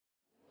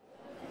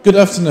Good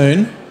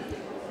afternoon.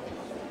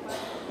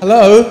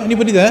 Hello?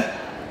 Anybody there?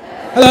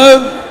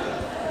 Hello?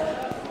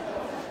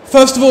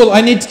 First of all,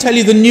 I need to tell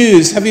you the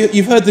news.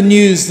 You've heard the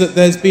news that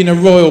there's been a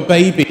royal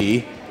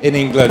baby in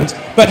England,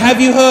 but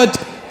have you heard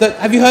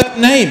the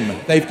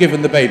name they've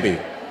given the baby?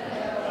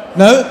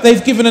 No?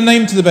 They've given a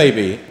name to the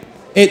baby.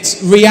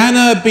 It's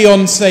Rihanna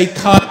Beyonce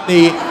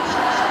Kylie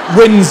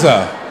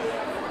Windsor.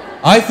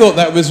 I thought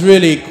that was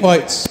really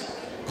quite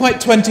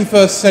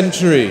 21st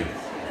century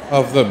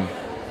of them.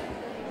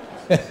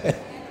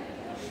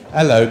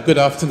 Hello, good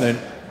afternoon.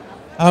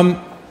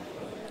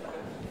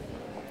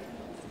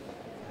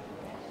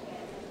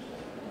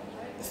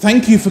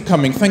 Thank you for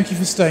coming. Thank you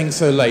for staying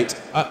so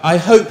late. I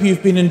hope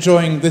you've been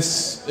enjoying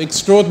this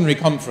extraordinary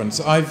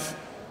conference. I've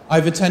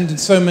attended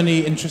so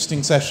many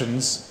interesting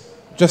sessions.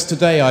 Just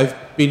today I've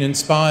been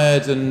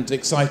inspired and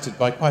excited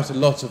by quite a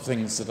lot of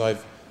things that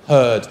I've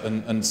heard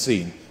and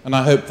seen. And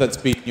I hope that's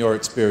been your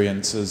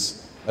experience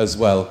as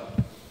well.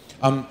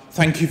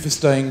 Thank you for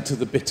staying to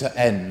the bitter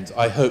end.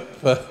 I hope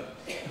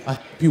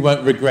you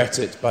won't regret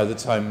it by the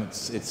time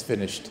it's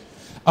finished.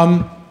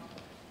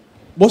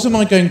 What am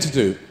I going to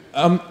do?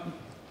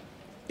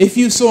 If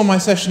you saw my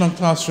session on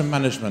classroom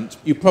management,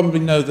 you probably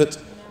know that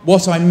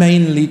what I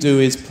mainly do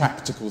is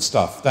practical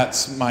stuff.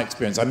 That's my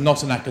experience. I'm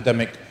not an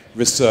academic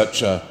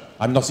researcher.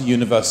 I'm not a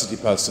university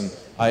person.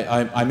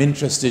 I'm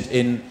interested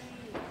in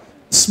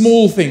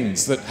small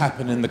things that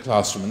happen in the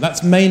classroom, and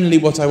that's mainly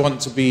what I want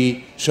to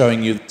be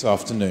showing you this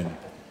afternoon.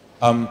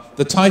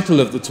 The title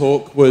of the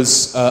talk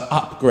was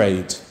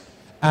Upgrade,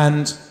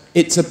 and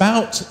it's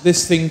about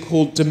this thing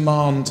called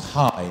demand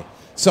high.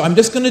 So I'm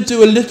just going to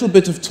do a little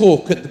bit of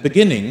talk at the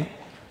beginning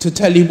to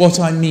tell you what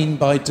I mean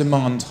by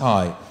demand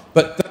high.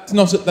 But that's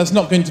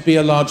not going to be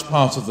a large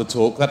part of the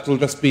talk. That will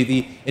just be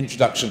the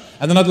introduction.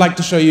 And then I'd like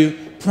to show you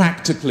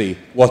practically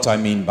what I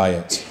mean by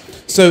it.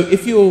 So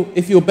if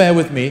you'll bear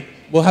with me,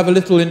 we'll have a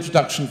little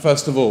introduction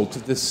first of all to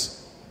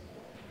this.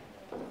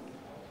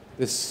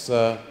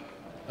 So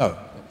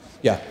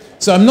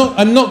I'm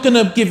not going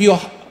to give you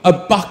a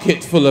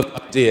bucket full of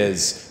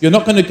ideas. You're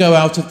not going to go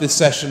out of this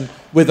session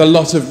with a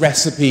lot of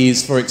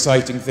recipes for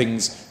exciting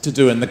things to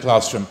do in the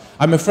classroom.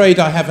 I'm afraid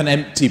I have an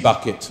empty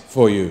bucket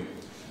for you.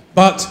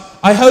 But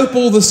I hope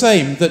all the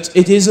same that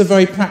it is a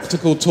very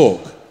practical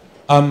talk,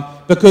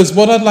 because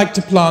what I'd like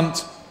to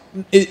plant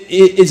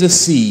is a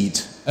seed,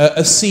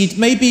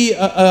 maybe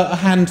a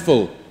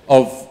handful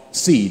of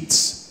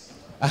seeds,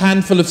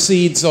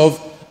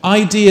 of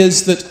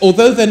ideas that,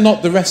 although they're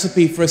not the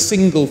recipe for a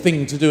single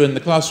thing to do in the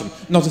classroom,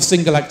 not a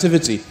single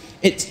activity,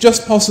 it's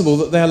just possible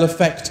that they'll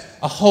affect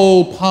a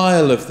whole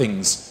pile of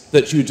things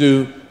that you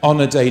do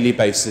on a daily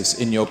basis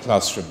in your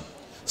classroom.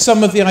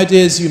 Some of the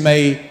ideas you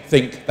may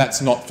think,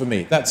 that's not for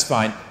me. That's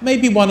fine.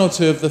 Maybe one or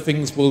two of the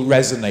things will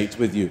resonate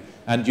with you,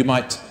 and you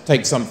might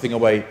take something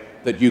away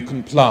that you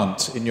can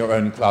plant in your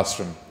own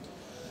classroom.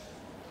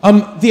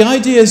 The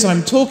ideas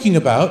I'm talking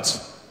about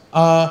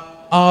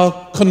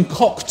are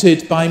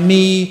concocted by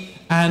me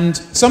and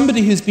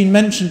somebody who's been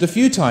mentioned a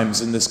few times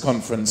in this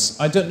conference.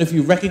 I don't know if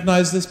you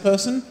recognize this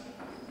person.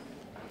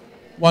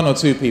 One or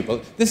two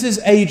people. This is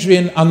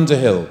Adrian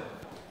Underhill.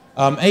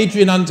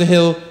 Adrian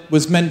Underhill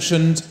was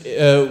mentioned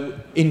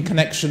in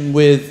connection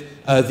with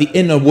the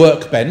inner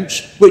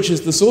workbench, which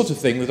is the sort of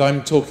thing that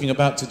I'm talking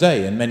about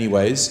today in many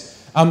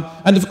ways.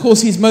 And of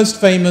course, he's most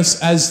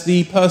famous as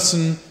the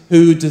person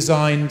who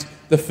designed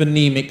the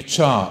phonemic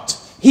chart.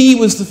 He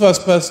was the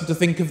first person to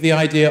think of the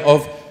idea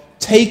of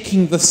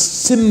taking the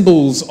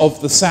symbols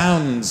of the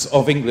sounds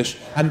of English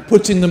and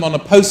putting them on a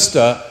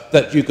poster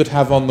that you could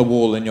have on the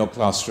wall in your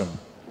classroom.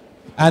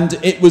 And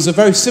it was a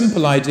very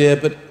simple idea,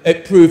 but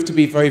it proved to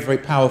be very, very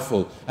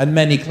powerful. And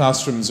many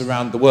classrooms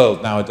around the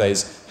world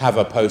nowadays have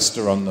a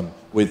poster on them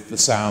with the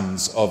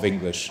sounds of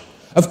English.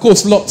 Of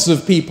course, lots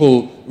of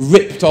people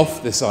ripped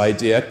off this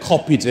idea,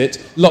 copied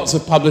it. Lots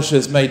of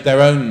publishers made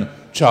their own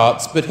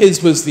charts, but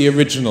his was the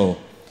original.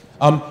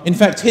 In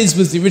fact, his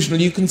was the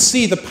original. You can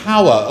see the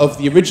power of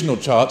the original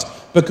chart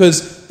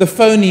because the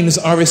phonemes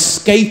are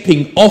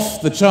escaping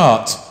off the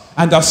chart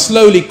and are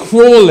slowly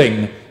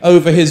crawling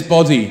over his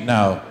body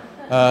now.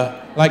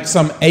 Like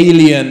some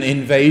alien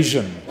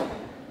invasion.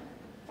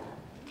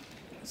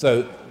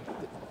 So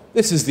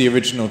this is the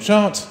original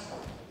chart,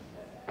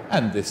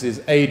 and this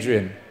is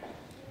Adrian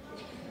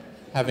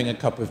having a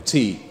cup of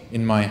tea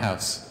in my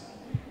house.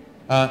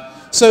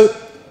 So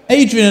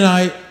Adrian and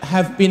I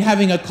have been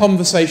having a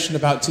conversation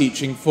about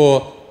teaching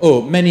for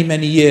many,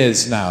 many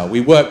years now.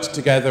 We worked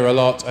together a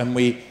lot, and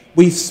we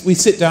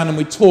sit down and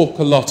we talk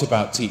a lot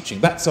about teaching.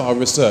 That's our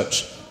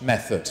research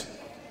method.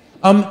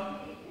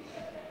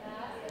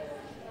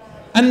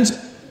 And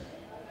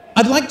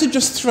I'd like to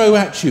just throw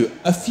at you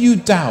a few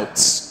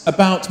doubts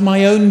about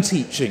my own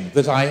teaching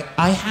that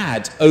I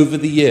had over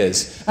the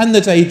years, and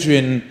that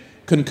Adrian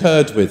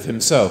concurred with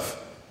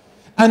himself.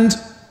 And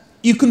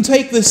you can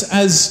take this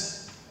as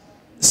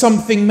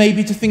something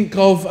maybe to think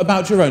of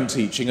about your own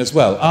teaching as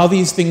well. Are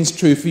these things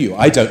true for you?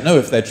 I don't know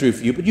if they're true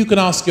for you, but you can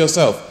ask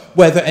yourself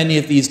whether any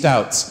of these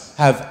doubts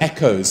have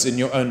echoes in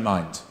your own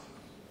mind.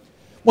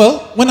 Well,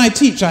 when I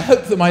teach, I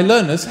hope that my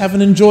learners have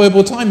an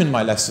enjoyable time in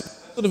my lesson.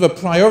 Sort of a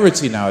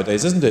priority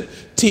nowadays, isn't it?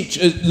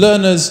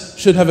 Learners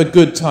should have a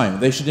good time.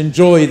 They should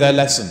enjoy their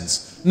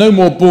lessons. No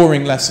more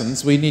boring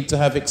lessons. We need to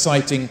have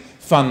exciting,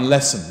 fun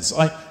lessons.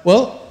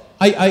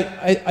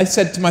 I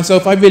said to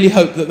myself, I really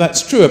hope that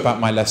that's true about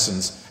my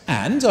lessons.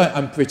 And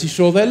I'm pretty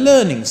sure they're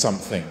learning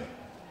something.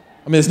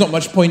 I mean, there's not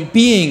much point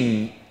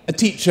being a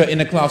teacher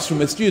in a classroom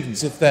with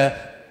students if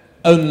they're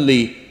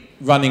only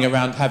running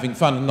around having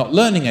fun and not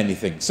learning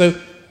anything. So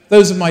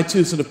those are my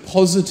two sort of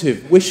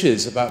positive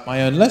wishes about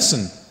my own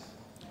lesson.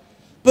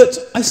 But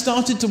I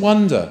started to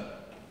wonder,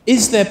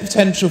 is there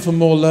potential for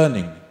more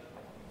learning?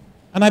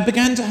 And I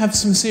began to have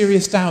some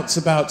serious doubts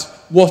about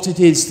what it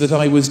is that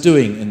I was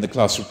doing in the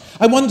classroom.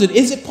 I wondered,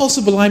 is it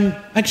possible I'm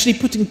actually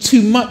putting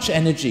too much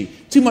energy,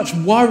 too much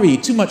worry,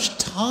 too much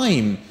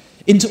time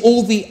into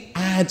all the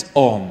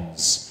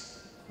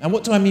add-ons? Now,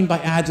 what do I mean by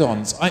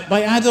add-ons?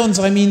 By add-ons,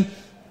 I mean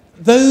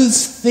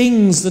those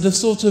things that have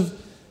sort of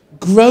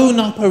grown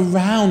up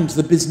around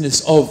the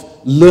business of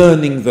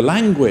learning the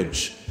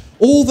language.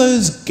 All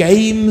those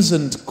games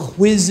and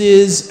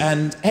quizzes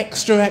and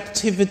extra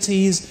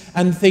activities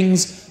and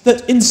things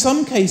that in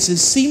some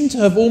cases seem to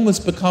have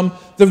almost become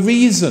the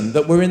reason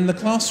that we're in the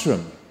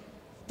classroom.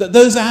 That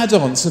those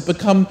add-ons have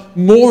become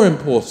more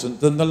important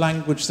than the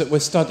language that we're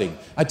studying.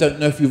 I don't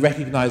know if you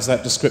recognize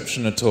that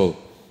description at all.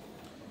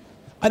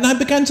 And I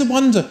began to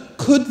wonder,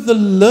 could the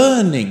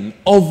learning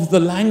of the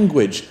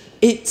language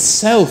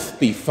itself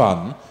be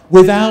fun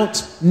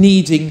without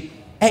needing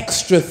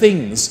extra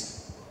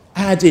things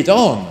added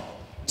on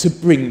to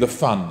bring the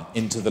fun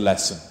into the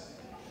lesson?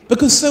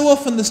 Because so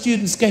often the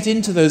students get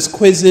into those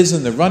quizzes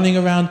and they're running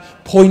around,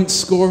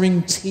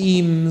 point-scoring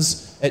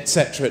teams,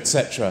 etc.,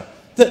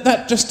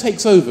 that just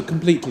takes over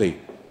completely.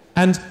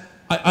 And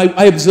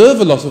I observe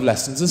a lot of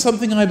lessons, and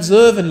something I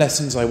observe in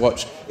lessons I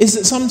watch is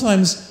that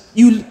sometimes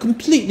you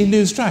completely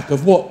lose track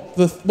of what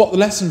the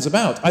lesson's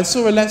about. I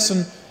saw a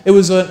lesson, it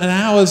was an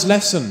hour's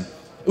lesson.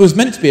 It was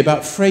meant to be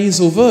about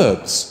phrasal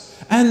verbs.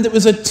 And it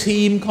was a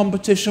team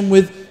competition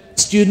with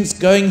students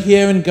going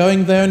here and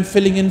going there and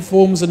filling in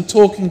forms and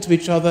talking to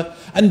each other.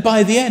 And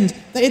by the end,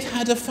 they had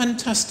had a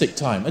fantastic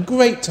time, a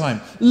great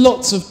time.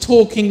 Lots of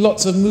talking,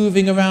 lots of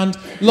moving around,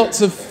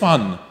 lots of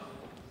fun.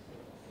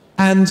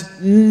 And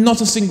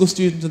not a single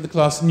student in the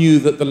class knew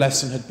that the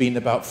lesson had been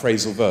about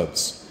phrasal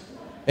verbs.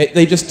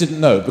 They just didn't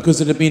know, because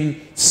there had been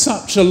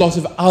such a lot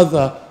of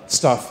other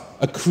stuff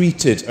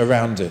accreted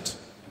around it.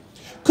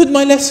 Could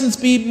my lessons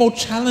be more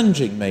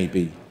challenging,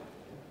 maybe?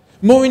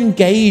 More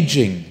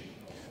engaging?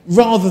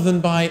 Rather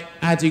than by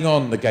adding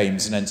on the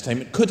games and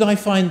entertainment, could I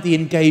find the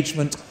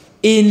engagement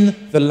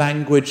in the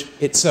language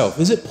itself?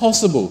 Is it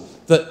possible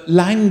that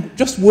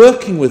just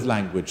working with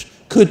language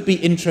could be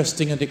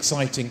interesting and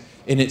exciting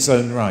in its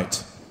own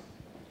right?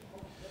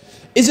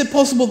 Is it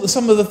possible that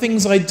some of the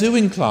things I do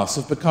in class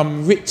have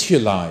become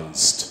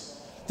ritualized?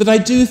 That I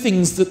do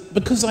things that,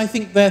 because I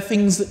think they're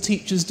things that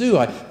teachers do.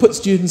 I put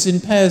students in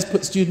pairs,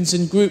 put students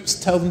in groups,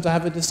 tell them to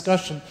have a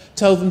discussion,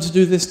 tell them to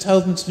do this, tell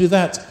them to do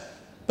that.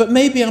 But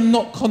maybe I'm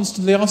not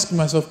constantly asking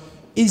myself,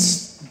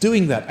 is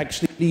doing that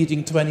actually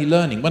leading to any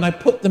learning? When I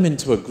put them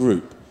into a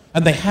group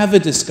and they have a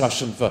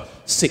discussion for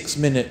 6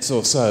 minutes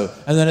or so,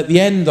 and then at the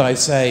end I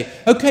say,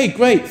 okay,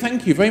 great,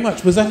 thank you very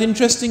much, was that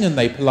interesting? And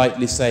they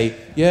politely say,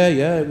 yeah,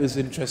 it was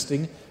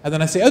interesting. And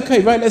then I say,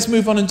 okay, right, let's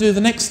move on and do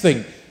the next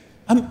thing.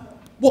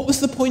 What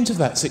was the point of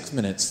that 6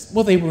 minutes?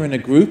 Well, they were in a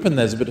group and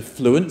there's a bit of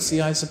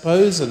fluency, I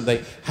suppose, and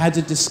they had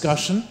a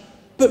discussion.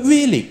 But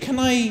really, can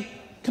I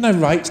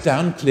write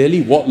down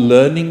clearly what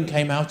learning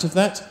came out of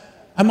that?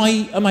 Am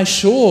I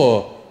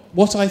sure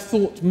what I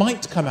thought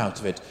might come out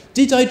of it?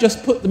 Did I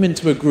just put them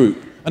into a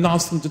group and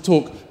ask them to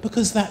talk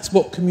because that's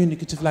what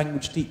communicative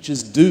language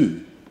teachers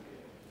do?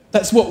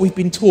 That's what we've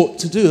been taught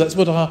to do. That's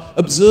what our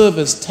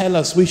observers tell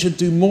us we should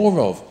do more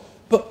of.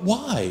 But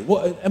why?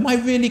 Am I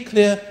really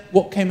clear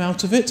what came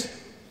out of it?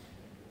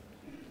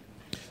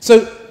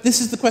 So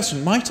this is the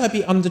question. Might I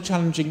be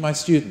under-challenging my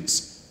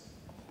students?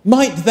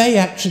 Might they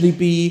actually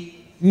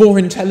be more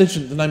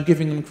intelligent than I'm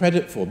giving them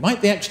credit for?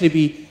 Might they actually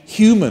be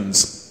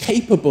humans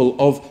capable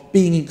of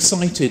being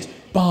excited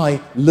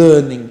by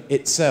learning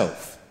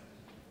itself?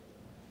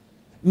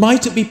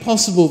 Might it be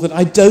possible that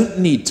I don't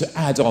need to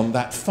add on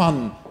that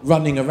fun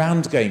running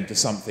around game to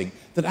something?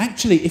 That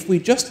actually, if we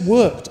just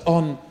worked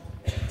on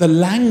the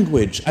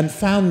language and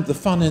found the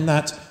fun in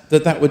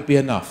that would be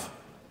enough?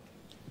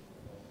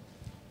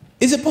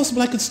 Is it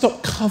possible I could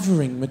stop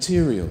covering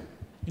material?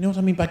 You know what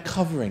I mean by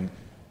covering?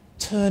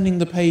 Turning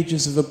the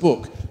pages of a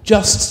book,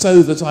 just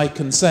so that I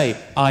can say,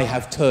 I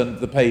have turned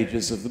the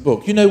pages of the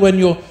book. You know, when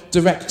your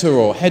director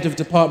or head of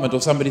department or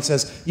somebody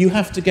says, you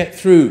have to get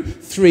through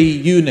 3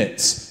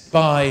 units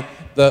by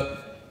the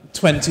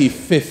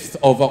 25th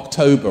of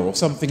October or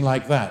something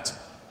like that.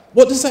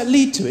 What does that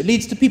lead to? It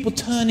leads to people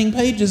turning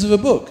pages of a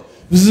book.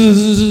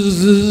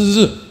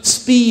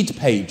 Speed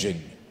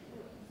paging.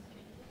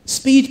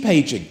 Speed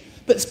paging.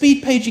 But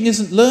speed paging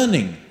isn't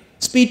learning.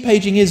 Speed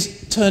paging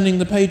is turning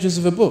the pages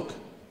of a book.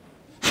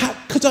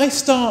 Could I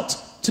start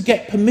to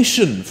get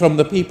permission from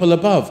the people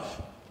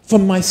above,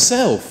 from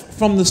myself,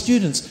 from the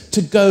students,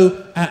 to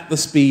go at the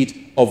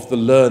speed of the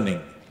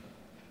learning.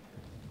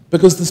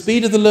 Because the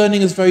speed of the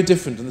learning is very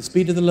different, and the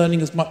speed of the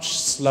learning is much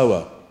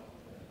slower.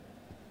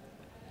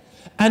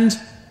 And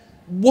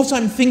what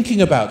I'm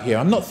thinking about here,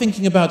 I'm not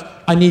thinking about,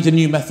 I need a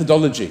new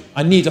methodology,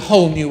 I need a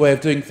whole new way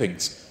of doing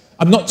things.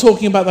 I'm not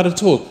talking about that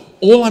at all.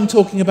 All I'm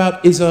talking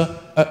about is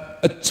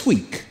a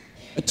tweak.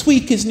 A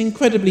tweak is an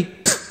incredibly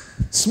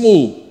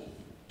small,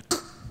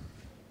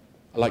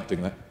 I like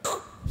doing that,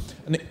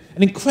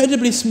 an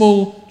incredibly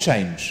small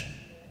change.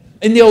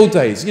 In the old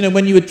days, you know,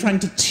 when you were trying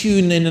to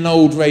tune in an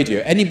old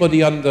radio,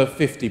 anybody under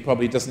 50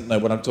 probably doesn't know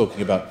what I'm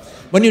talking about.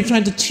 When you were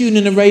trying to tune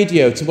in a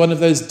radio to one of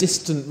those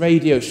distant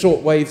radio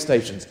shortwave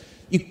stations,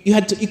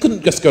 you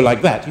couldn't just go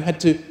like that. You had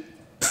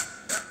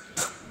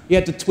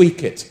to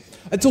tweak it.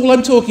 That's all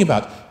I'm talking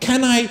about.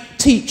 Can I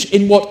teach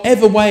in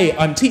whatever way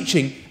I'm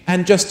teaching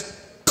and just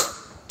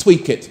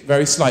tweak it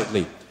very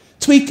slightly?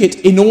 Tweak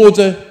it in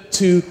order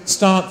to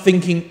start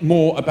thinking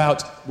more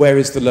about where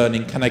is the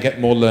learning, can I get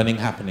more learning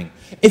happening?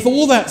 If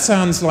all that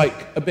sounds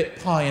like a bit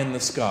pie in the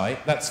sky,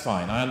 that's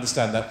fine, I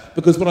understand that,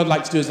 because what I'd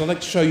like to do is I'd like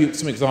to show you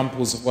some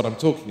examples of what I'm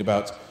talking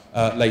about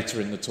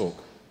later in the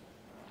talk.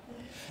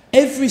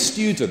 Every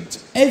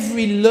student,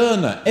 every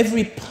learner,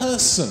 every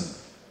person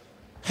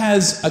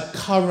has a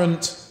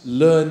current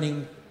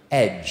learning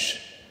edge.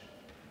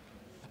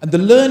 And the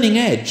learning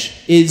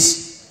edge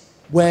is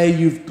where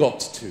you've got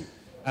to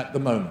at the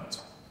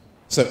moment.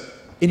 So,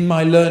 in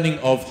my learning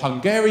of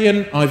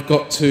Hungarian, I've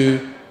got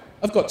to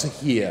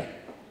here.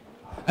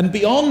 And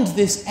beyond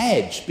this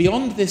edge,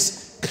 beyond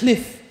this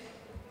cliff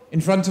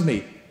in front of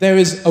me, there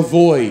is a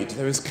void,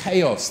 there is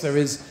chaos, there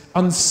is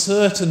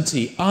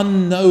uncertainty,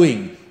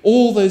 unknowing,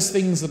 all those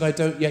things that I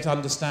don't yet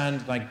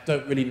understand and I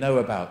don't really know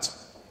about.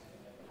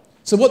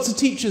 So what's a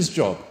teacher's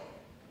job?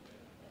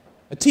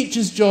 A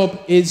teacher's job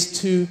is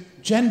to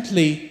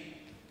gently,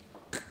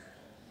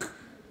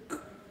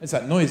 there's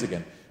that noise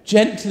again,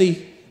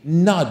 gently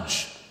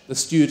nudge the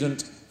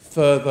student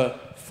further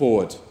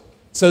forward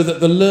so that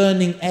the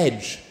learning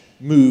edge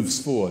moves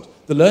forward.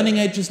 The learning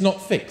edge is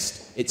not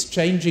fixed, it's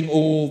changing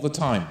all the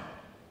time.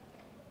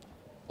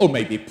 Or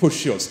maybe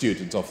push your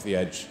student off the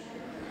edge.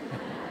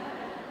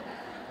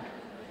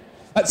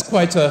 It's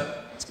quite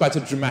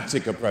a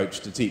dramatic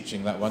approach to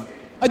teaching, that one.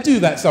 I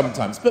do that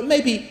sometimes, but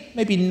maybe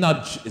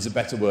nudge is a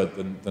better word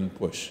than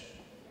push.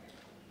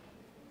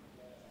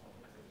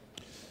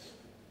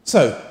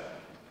 So,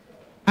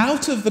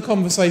 out of the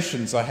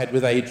conversations I had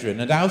with Adrian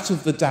and out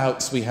of the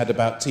doubts we had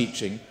about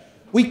teaching,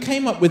 we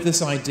came up with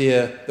this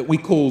idea that we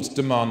called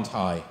demand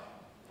high.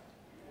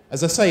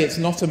 As I say, it's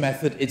not a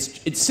method,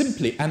 it's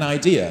simply an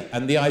idea,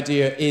 and the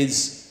idea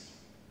is,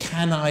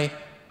 can I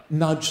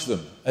nudge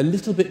them a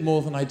little bit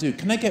more than I do?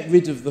 Can I get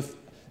rid of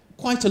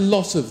quite a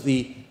lot of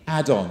the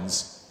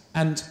add-ons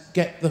and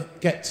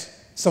get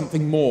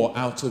something more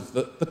out of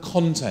the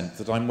content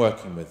that I'm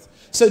working with?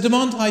 So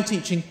demand high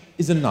teaching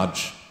is a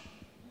nudge.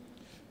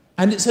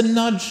 And it's a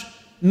nudge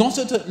not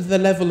at the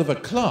level of a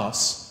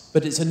class,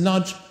 but it's a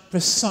nudge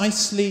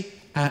precisely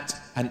at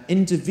an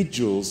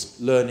individual's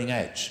learning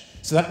edge.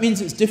 So that means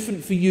it's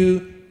different for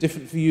you,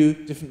 different for you,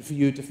 different for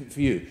you, different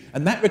for you.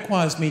 And that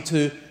requires me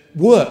to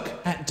work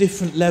at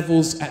different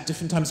levels at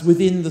different times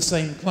within the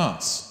same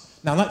class.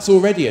 Now that's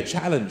already a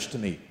challenge to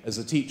me as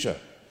a teacher.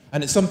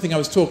 And it's something I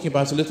was talking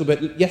about a little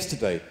bit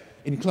yesterday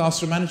in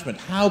classroom management.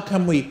 How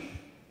can we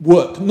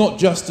work not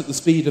just at the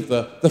speed of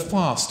the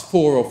fast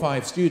 4 or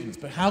 5 students,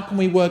 but how can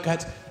we work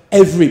at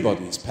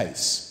everybody's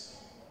pace?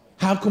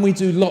 How can we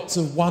do lots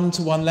of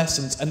one-to-one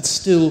lessons and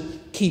still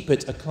keep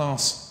it a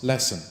class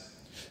lesson?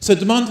 So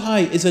demand high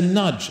is a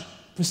nudge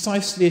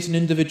precisely at an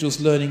individual's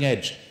learning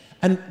edge.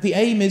 And the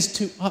aim is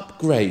to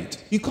upgrade.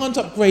 You can't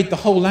upgrade the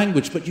whole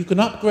language, but you can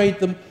upgrade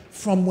them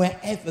from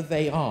wherever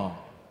they are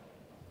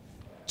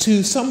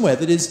to somewhere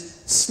that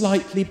is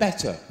slightly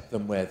better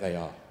than where they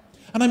are.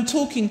 And I'm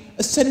talking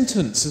a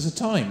sentence at a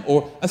time,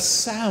 or a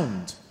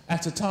sound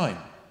at a time.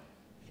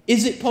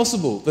 Is it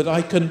possible that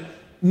I can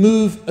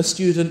move a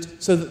student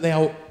so that they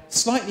are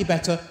slightly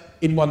better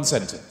in one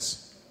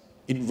sentence?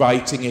 In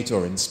writing it,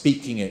 or in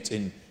speaking it,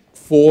 in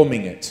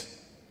forming it.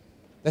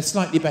 They're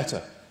slightly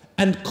better.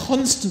 And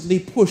constantly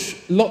push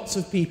lots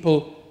of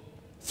people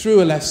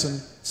through a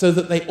lesson so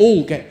that they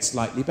all get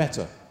slightly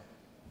better.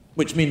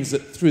 Which means that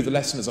through the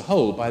lesson as a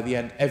whole, by the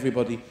end,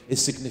 everybody is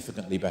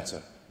significantly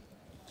better.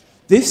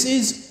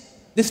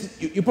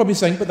 You're probably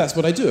saying, but that's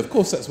what I do. Of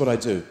course that's what I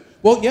do.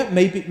 Well, yeah,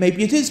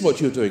 maybe it is what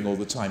you're doing all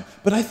the time.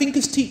 But I think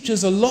as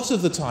teachers, a lot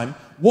of the time,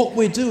 what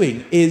we're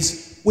doing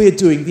is we're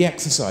doing the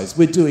exercise,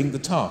 we're doing the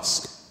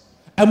task.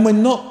 And we're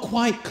not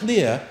quite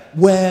clear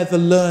where the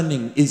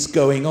learning is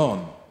going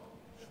on.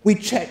 We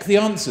check the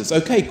answers.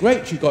 Okay,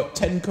 great, you got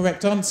 10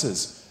 correct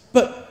answers.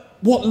 But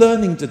what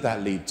learning did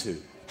that lead to?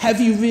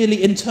 Have you really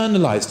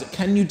internalized it?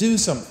 Can you do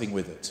something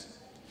with it?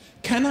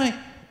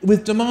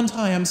 With demand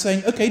high, I'm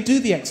saying, okay, do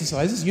the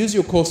exercises, use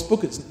your course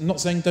book. It's not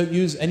saying don't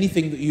use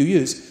anything that you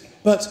use,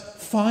 but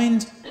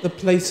find the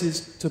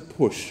places to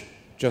push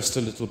just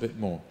a little bit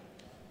more.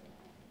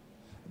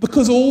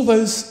 Because all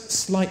those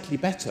slightly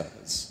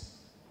betters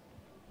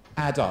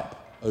add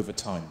up over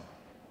time.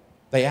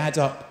 They add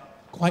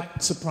up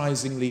quite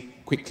surprisingly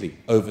quickly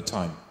over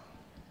time.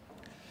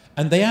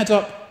 And they add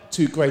up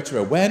to greater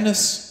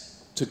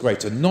awareness, to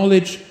greater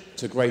knowledge,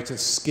 to greater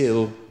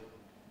skill,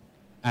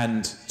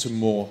 and to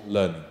more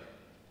learning.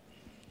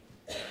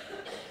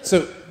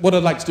 So what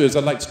I'd like to do is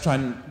I'd like to try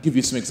and give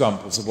you some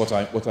examples of what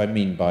I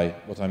mean by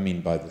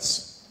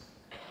this.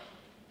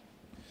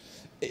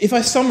 If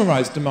I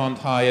summarize demand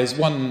high as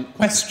one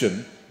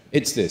question,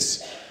 it's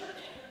this.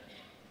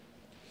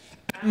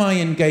 Am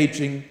I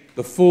engaging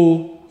the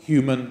full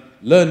human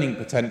learning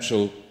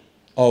potential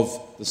of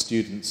the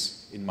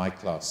students in my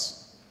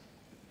class?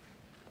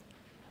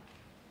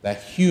 They're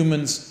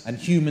humans, and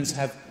humans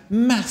have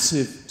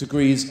massive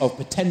degrees of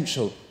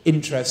potential,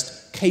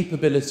 interest,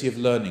 capability of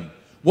learning.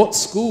 What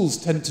schools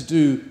tend to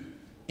do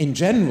in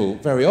general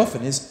very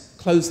often is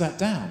close that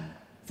down.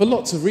 For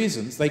lots of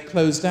reasons, they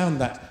close down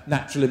that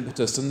natural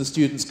impetus and the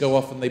students go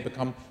off and they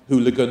become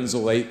hooligans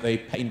or they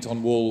paint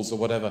on walls or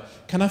whatever.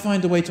 Can I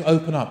find a way to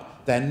open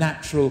up their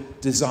natural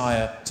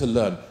desire to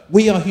learn?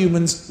 We are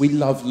humans, we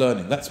love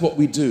learning. That's what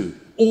we do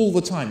all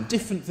the time,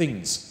 different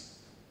things.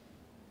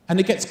 And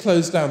it gets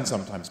closed down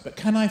sometimes, but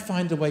can I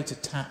find a way to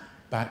tap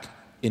back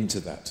into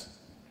that?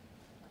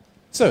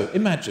 So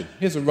imagine,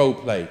 here's a role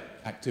play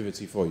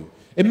activity for you.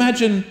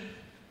 Imagine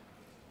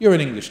you're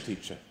an English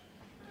teacher.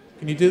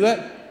 Can you do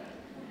that?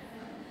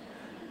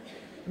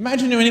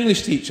 Imagine you're an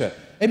English teacher.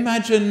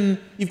 Imagine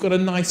you've got a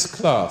nice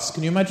class.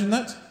 Can you imagine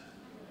that?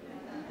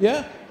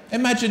 Yeah?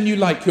 Imagine you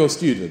like your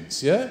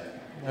students, yeah?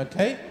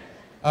 Okay.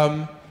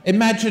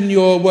 Imagine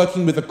you're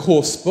working with a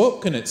course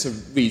book and it's a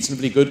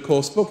reasonably good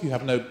course book. You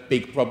have no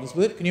big problems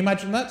with it. Can you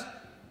imagine that?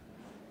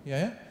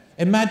 Yeah?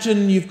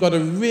 Imagine you've got a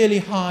really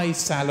high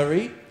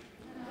salary.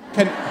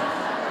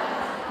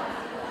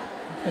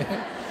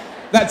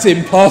 That's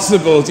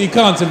impossible. You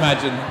can't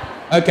imagine.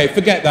 Okay,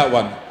 forget that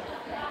one.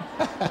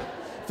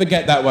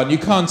 Forget that one. You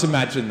can't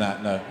imagine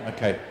that, no.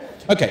 Okay.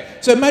 Okay,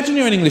 so imagine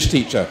you're an English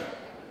teacher.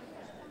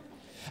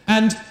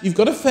 And you've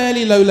got a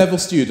fairly low-level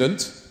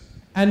student,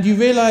 and you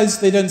realise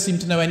they don't seem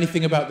to know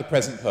anything about the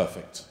present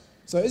perfect.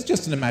 So it's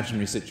just an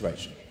imaginary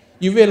situation.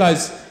 You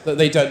realise that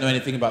they don't know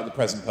anything about the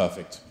present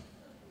perfect.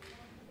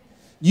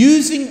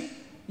 Using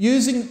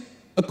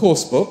a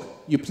course book,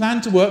 you plan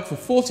to work for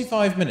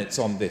 45 minutes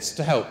on this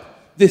to help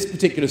this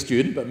particular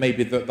student, but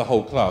maybe the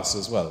whole class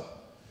as well.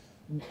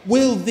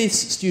 Will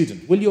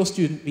your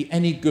student be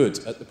any good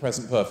at the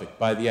present perfect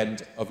by the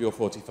end of your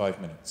 45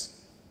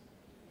 minutes?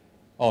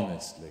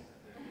 Honestly.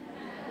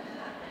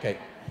 Okay.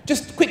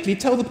 Just quickly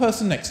tell the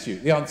person next to you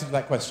the answer to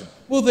that question.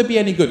 Will they be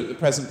any good at the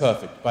present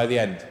perfect by the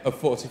end of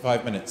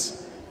 45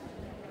 minutes?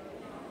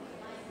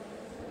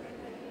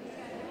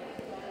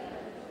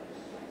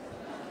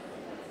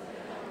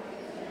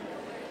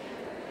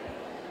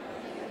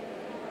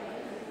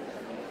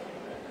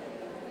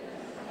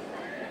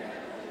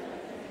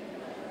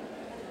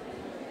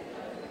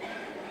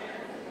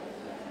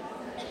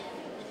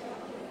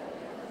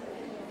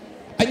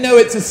 I know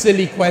it's a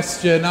silly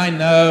question, I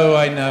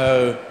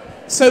know.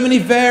 So many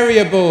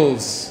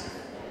variables.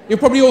 You're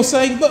probably all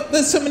saying, but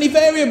there's so many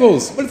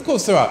variables. Well, of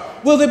course there are.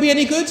 Will they be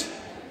any good?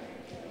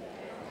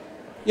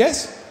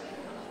 Yes?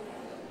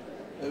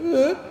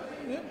 Yeah.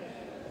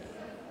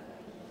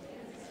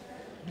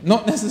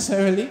 Not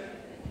necessarily.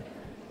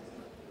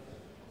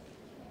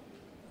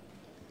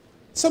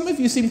 Some of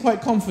you seem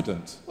quite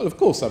confident. Well, of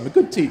course I'm a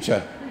good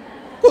teacher.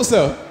 Of course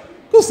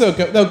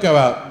they'll go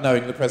out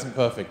knowing the present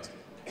perfect.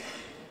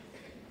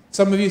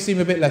 Some of you seem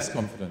a bit less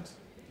confident.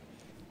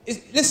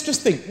 Let's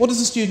just think, what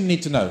does a student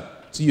need to know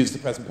to use the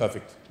present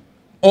perfect?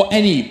 Or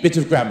any bit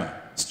of grammar?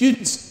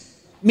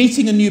 Students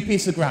meeting a new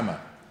piece of grammar.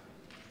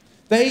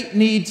 They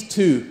need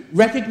to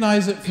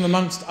recognise it from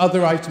amongst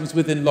other items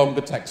within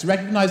longer text.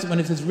 Recognise it when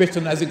it is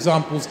written as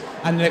examples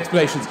and in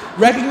explanations.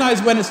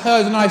 Recognise when it's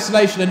heard in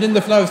isolation and in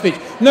the flow of speech.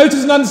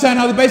 Notice and understand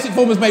how the basic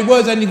form is made,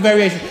 words ending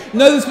variation.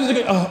 Know the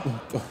specific...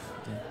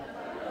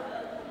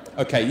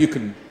 Okay, you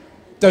can...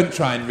 Don't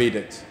try and read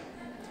it.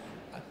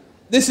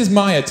 This is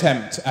my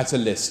attempt at a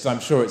list.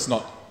 I'm sure it's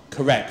not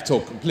correct or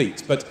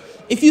complete, but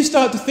if you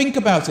start to think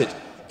about it,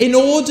 in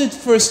order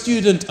for a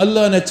student, a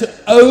learner, to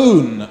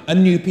own a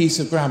new piece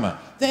of grammar,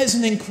 there's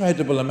an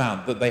incredible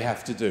amount that they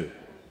have to do.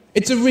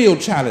 It's a real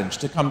challenge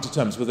to come to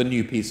terms with a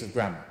new piece of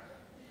grammar.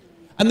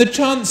 And the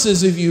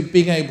chances of you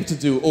being able to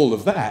do all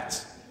of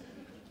that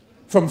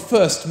from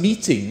first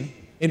meeting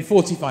in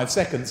 45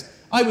 seconds,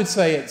 I would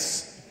say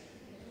it's...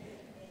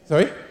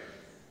 Sorry?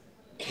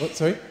 What,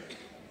 sorry?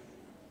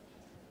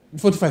 In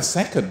 45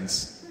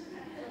 seconds?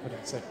 What did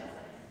I say?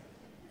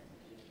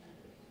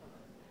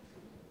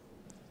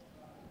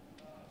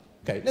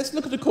 Okay, let's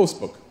look at the course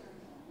book.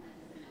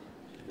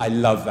 I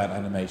love that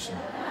animation.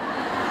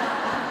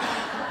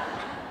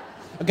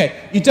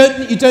 Okay, you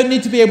don't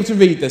need to be able to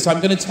read this. I'm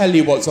going to tell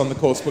you what's on the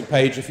course book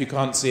page if you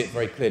can't see it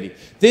very clearly.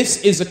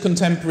 This is a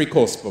contemporary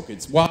course book.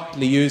 It's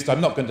widely used. I'm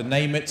not going to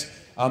name it.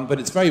 but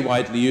it's very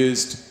widely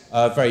used,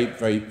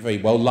 very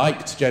well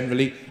liked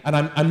generally, and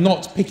I'm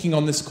not picking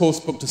on this course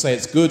book to say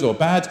it's good or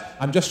bad,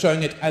 I'm just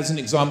showing it as an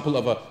example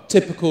of a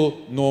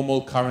typical,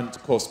 normal,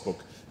 current course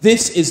book.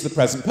 This is the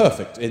present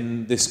perfect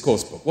in this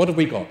course book. What have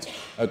we got?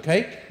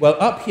 Okay, well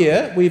up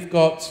here we've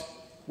got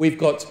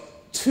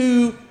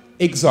 2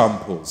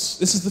 examples.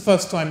 This is the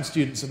first time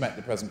students have met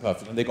the present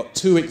perfect, and they've got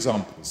 2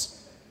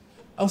 examples.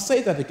 I'll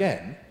say that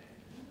again.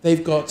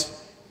 They've got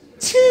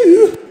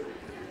 2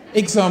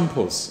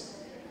 examples.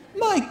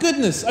 My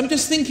goodness, I'm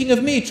just thinking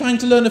of me trying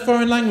to learn a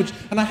foreign language,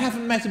 and I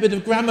haven't met a bit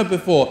of grammar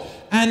before,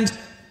 and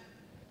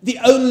the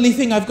only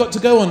thing I've got to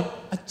go on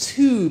are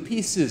 2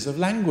 pieces of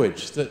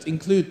language that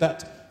include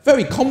that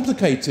very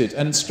complicated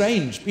and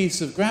strange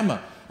piece of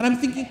grammar. And I'm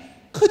thinking,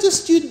 could a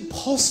student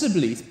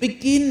possibly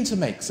begin to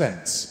make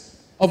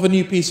sense of a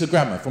new piece of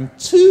grammar from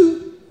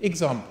 2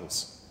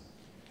 examples?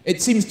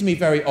 It seems to me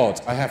very odd,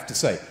 I have to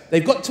say.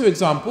 They've got 2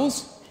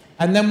 examples,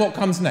 and then what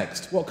comes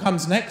next? What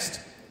comes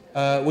next?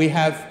 We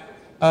have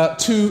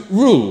 2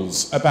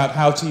 rules about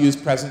how to use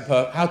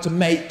how to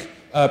make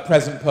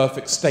present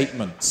perfect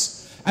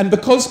statements. And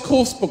because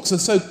course books are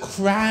so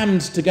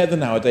crammed together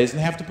nowadays and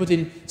they have to put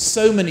in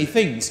so many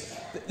things,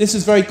 this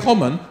is very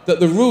common that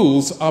the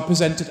rules are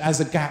presented as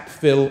a gap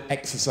fill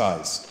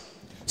exercise.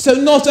 So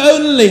not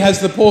only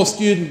has the poor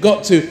student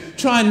got to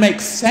try and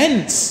make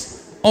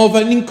sense of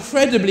an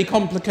incredibly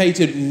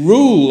complicated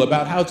rule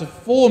about how to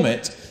form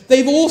it,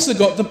 they've also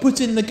got to put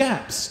in the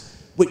gaps,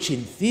 which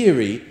in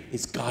theory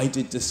is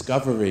guided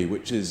discovery,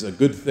 which is a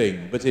good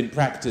thing, but in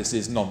practice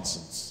is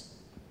nonsense.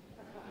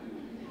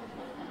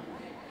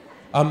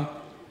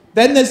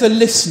 Then there's a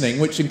listening,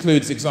 which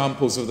includes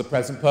examples of the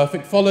present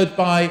perfect, followed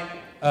by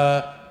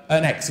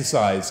an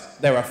exercise.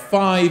 There are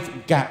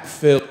 5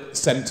 gap-fill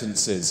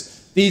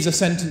sentences. These are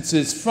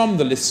sentences from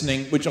the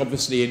listening, which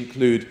obviously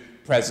include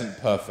present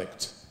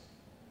perfect.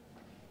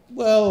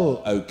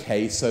 Well,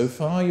 okay so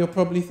far, you're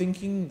probably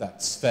thinking,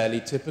 that's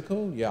fairly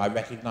typical. Yeah, I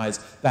recognize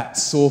that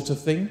sort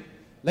of thing.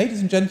 Ladies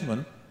and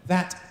gentlemen,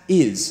 that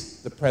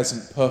is the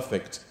present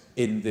perfect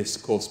in this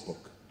course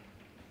book.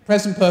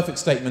 Present perfect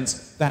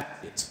statements,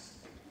 that's it.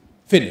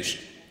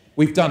 Finished.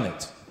 We've done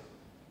it.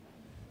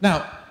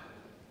 Now,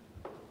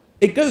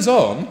 it goes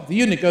on, the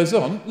unit goes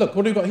on. Look,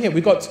 what have we got here?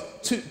 We've got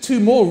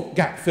two more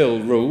gap fill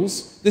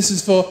rules. This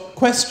is for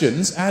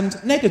questions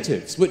and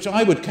negatives, which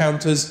I would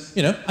count as,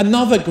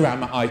 another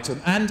grammar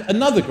item and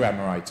another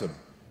grammar item.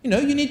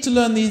 You need to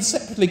learn these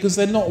separately because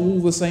they're not all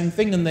the same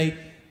thing and they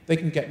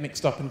can get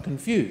mixed up and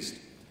confused.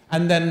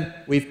 And then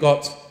we've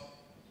got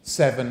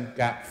 7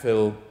 gap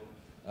fill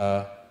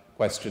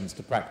questions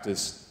to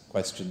practice,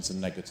 questions and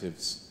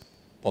negatives,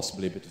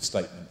 possibly a bit of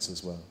statements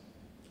as well.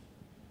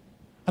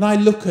 And I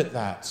look at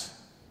that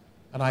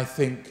and I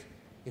think,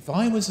 if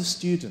I was a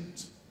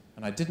student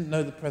and I didn't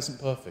know the present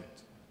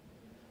perfect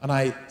and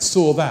I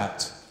saw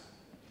that,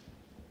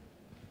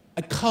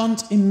 I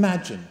can't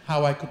imagine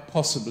how I could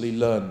possibly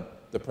learn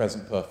the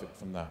present perfect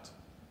from that.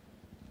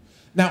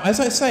 Now, as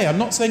I say, I'm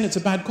not saying it's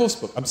a bad course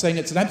book. I'm saying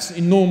it's an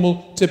absolutely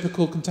normal,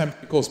 typical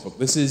contemporary course book.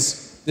 This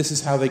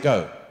is how they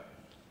go.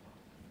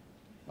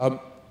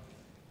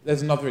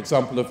 There's another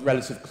example of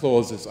relative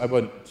clauses. I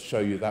won't show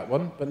you that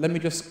one, but let me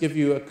just give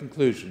you a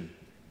conclusion.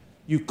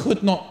 You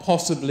could not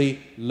possibly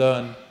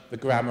learn the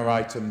grammar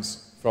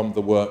items from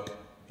the work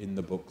in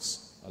the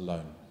books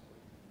alone.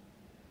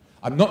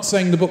 I'm not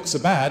saying the books are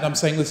bad, I'm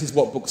saying this is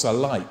what books are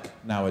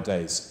like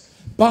nowadays.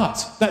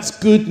 But that's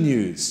good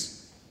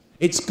news.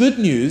 It's good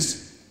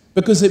news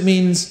because it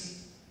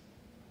means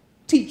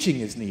teaching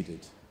is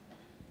needed.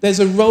 There's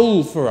a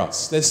role for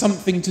us, there's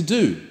something to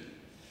do.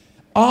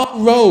 Our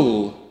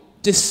role,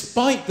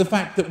 despite the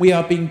fact that we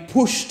are being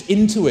pushed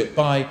into it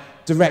by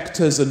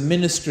directors and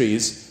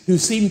ministries who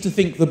seem to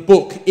think the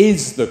book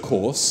is the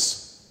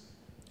course,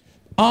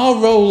 our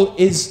role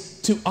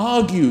is to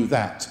argue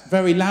that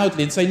very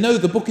loudly and say, no,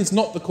 the book is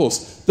not the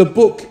course. The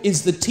book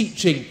is the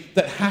teaching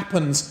that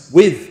happens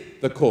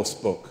with the course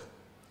book.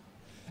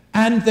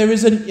 And there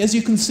is, as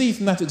you can see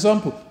from that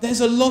example,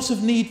 there's a lot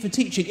of need for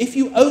teaching. If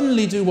you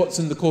only do what's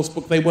in the course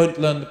book, they won't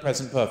learn the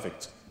present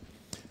perfect.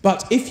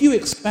 But if you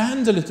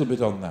expand a little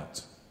bit on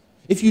that,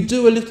 if you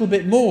do a little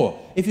bit more,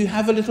 if you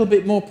have a little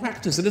bit more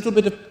practice, a little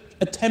bit of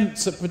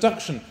attempts at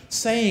production,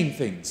 saying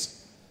things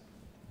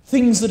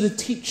that a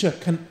teacher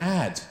can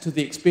add to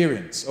the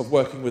experience of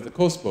working with the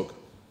course book,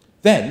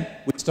 then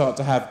we start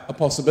to have a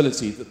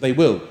possibility that they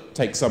will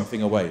take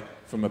something away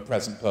from a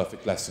present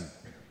perfect lesson.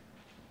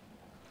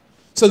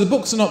 So the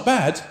books are not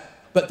bad,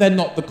 but they're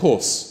not the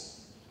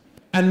course.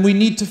 And we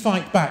need to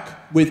fight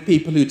back with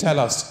people who tell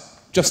us,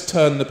 just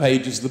turn the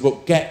pages of the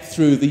book, get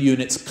through the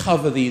units,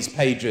 cover these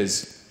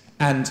pages,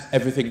 and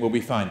everything will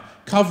be fine.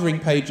 Covering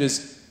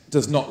pages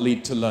does not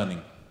lead to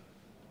learning.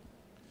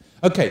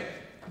 Okay,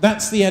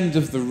 that's the end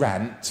of the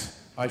rant.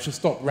 I shall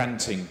stop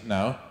ranting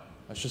now.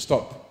 I shall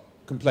stop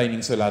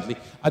complaining so loudly.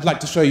 I'd like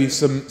to show you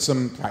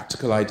some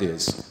practical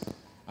ideas.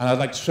 And I'd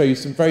like to show you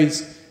some very...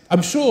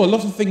 I'm sure a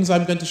lot of things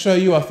I'm going to show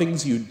you are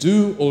things you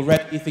do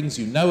already, things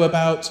you know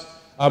about.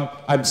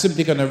 I'm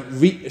simply going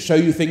to show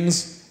you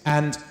things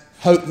and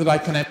hope that I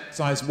can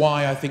emphasize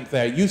why I think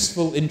they're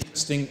useful,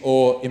 interesting,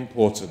 or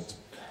important.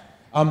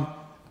 And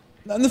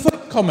the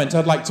first comment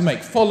I'd like to make,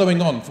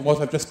 following on from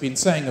what I've just been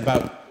saying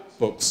about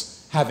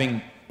books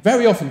having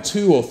very often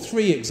 2 or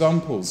 3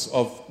 examples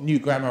of new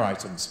grammar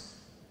items.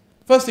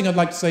 First thing I'd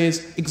like to say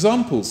is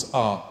examples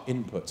are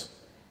input.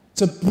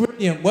 It's a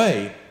brilliant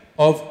way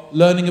of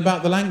learning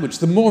about the language.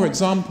 The more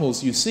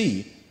examples you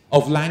see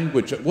of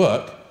language at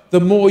work,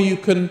 the more you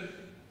can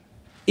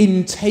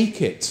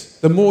intake it,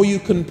 the more you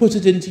can put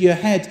it into your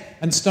head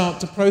and start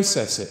to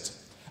process it.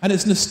 And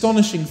it's an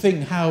astonishing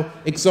thing how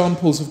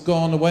examples have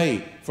gone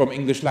away from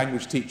English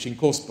language teaching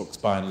course books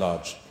by and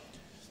large.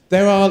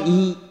 There are,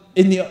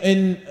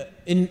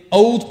 in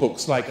old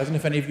books like, I don't know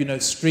if any of you know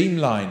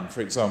Streamline,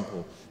 for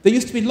example, there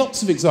used to be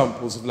lots of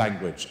examples of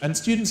language, and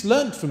students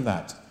learned from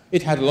that.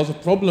 It had a lot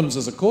of problems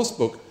as a course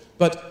book,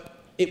 but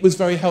it was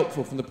very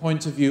helpful from the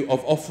point of view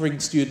of offering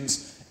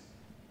students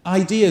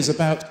ideas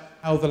about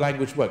how the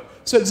language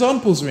worked. So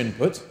examples are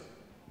input,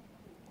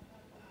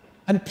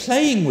 and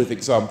playing with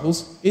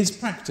examples is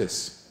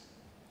practice.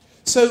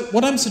 So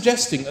what I'm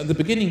suggesting at the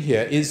beginning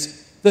here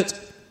is that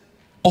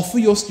offer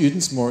your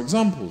students more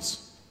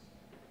examples.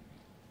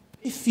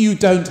 If you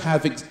don't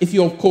have, if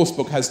your course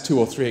book has 2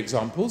 or 3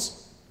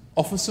 examples,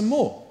 offer some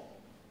more.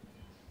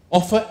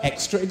 Offer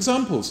extra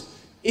examples.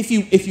 If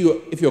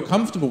you're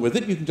comfortable with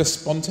it, you can just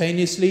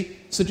spontaneously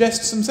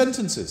suggest some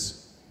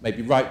sentences.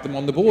 Maybe write them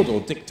on the board or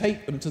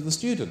dictate them to the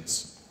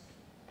students.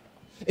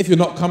 If you're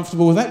not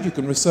comfortable with that, you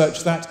can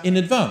research that in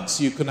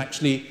advance. You can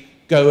actually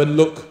go and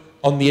look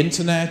on the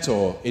internet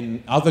or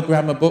in other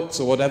grammar books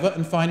or whatever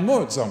and find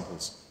more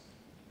examples.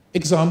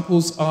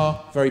 Examples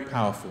are very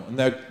powerful, and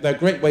they're a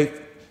great way.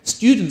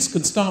 Students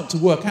can start to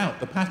work out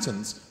the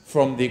patterns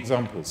from the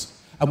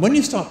examples. And when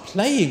you start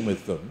playing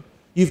with them,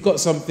 you've got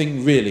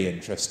something really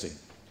interesting.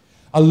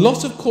 A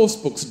lot of course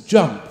books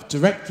jump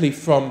directly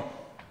from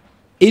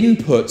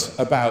input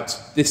about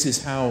this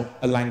is how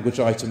a language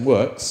item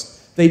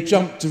works. They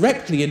jump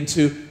directly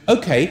into,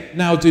 okay,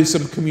 now do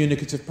some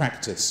communicative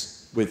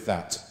practice with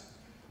that.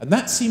 And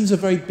that seems a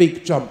very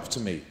big jump to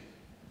me.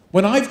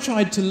 When I've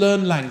tried to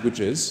learn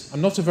languages,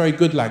 I'm not a very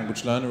good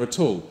language learner at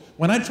all.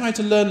 When I try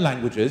to learn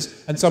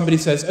languages and somebody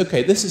says,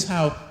 okay, this is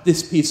how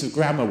this piece of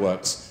grammar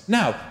works.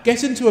 Now,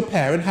 get into a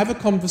pair and have a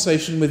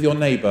conversation with your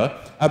neighbour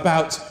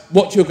about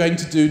what you're going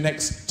to do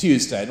next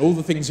Tuesday and all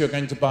the things you're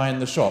going to buy in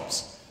the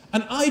shops.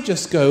 And I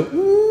just go,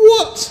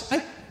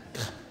 what?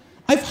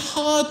 I've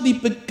hardly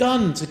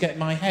begun to get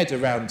my head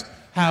around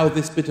how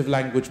this bit of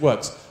language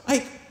works.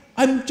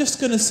 I'm just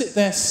going to sit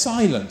there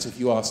silent if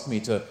you ask me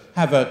to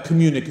have a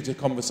communicative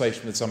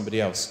conversation with somebody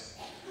else.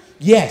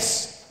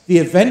 Yes, the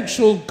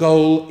eventual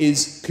goal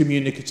is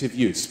communicative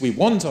use. We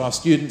want our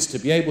students to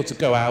be able to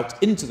go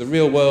out into the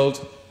real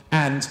world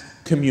and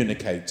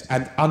communicate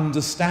and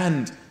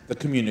understand the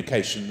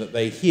communication that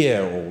they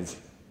hear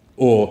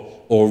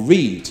or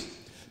read.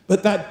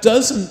 But that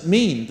doesn't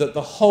mean that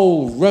the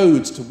whole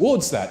road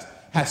towards that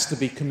has to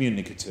be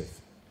communicative.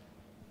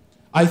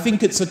 I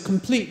think it's a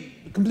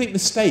complete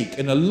mistake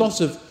in a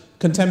lot of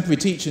contemporary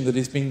teaching that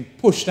is being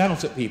pushed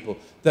out at people,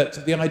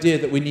 that the idea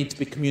that we need to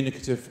be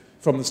communicative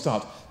from the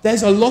start.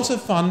 There's a lot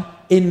of fun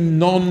in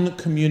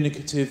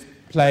non-communicative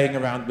playing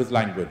around with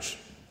language.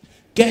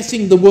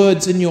 Getting the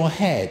words in your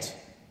head,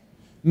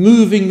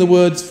 moving the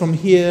words from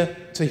here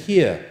to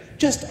here,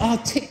 just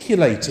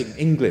articulating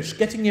English,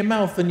 getting your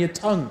mouth and your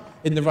tongue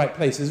in the right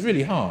place is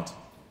really hard.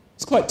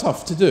 It's quite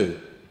tough to do.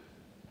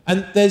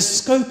 And there's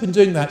scope in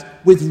doing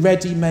that with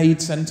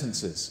ready-made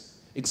sentences.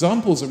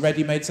 Examples are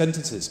ready-made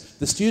sentences.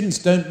 The students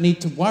don't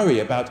need to worry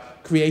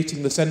about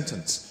creating the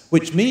sentence,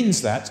 which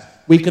means that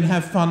we can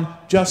have fun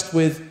just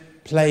with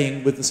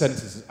playing with the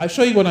sentences. I'll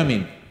show you what I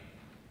mean.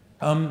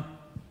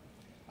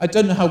 I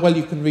don't know how well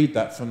you can read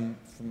that from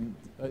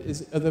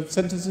are the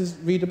sentences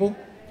readable?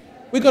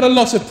 We've got a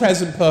lot of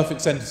present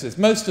perfect sentences.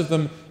 Most of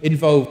them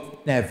involve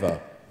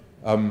never.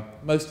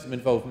 Most of them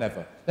involve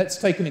never. Let's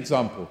take an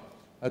example.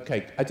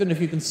 Okay, I don't know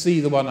if you can see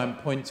the one I'm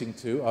pointing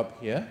to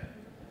up here.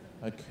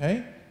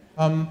 Okay.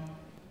 I'll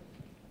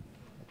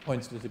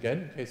point to it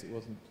again in case it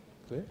wasn't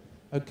clear.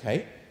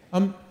 Okay.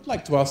 I'd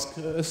like to ask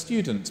a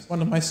student,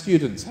 one of my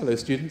students. Hello,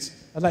 students.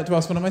 I'd like to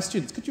ask one of my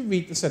students, could you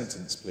read the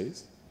sentence,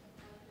 please?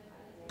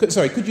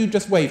 Sorry, could you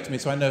just wave to me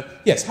so I know?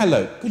 Yes,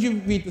 hello. Could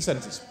you read the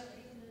sentence?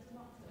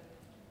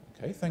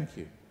 Okay, thank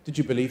you. Did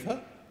you believe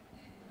her?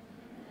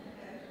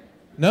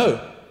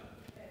 No.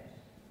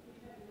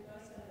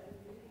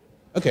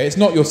 Okay, it's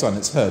not your son,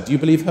 it's her. Do you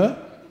believe her?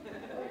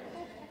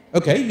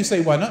 Okay, you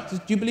say why not? Do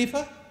you believe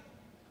her?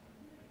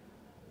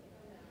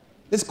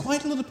 There's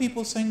quite a lot of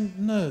people saying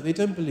no, they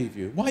don't believe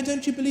you. Why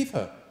don't you believe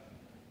her?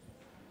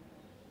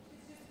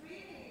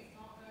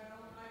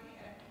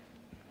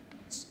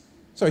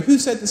 Sorry, who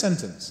said the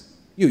sentence?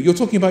 You. You're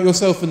talking about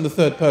yourself in the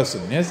third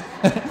person, yes?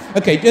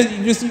 Okay,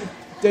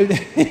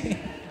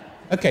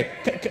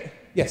 okay,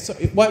 yes,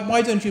 sorry.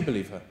 Why don't you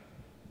believe her?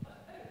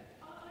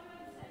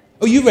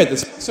 Oh, you read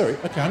this. Sorry,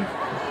 okay.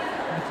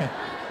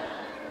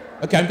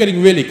 Okay, I'm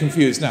getting really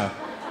confused now.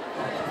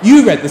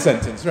 You read the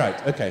sentence,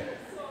 right, okay.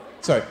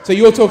 Sorry, so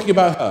you're talking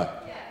about her,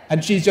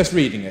 and she's just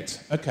reading it.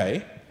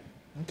 Okay,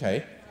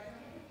 okay.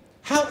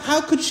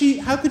 How could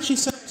she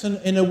say it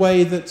in a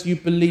way that you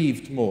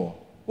believed more?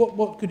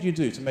 What could you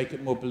do to make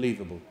it more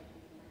believable?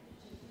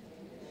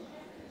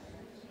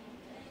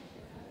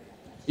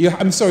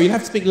 I'm sorry, you'll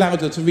have to speak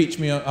louder to reach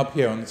me up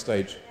here on the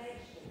stage.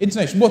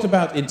 Intonation. What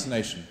about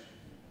intonation?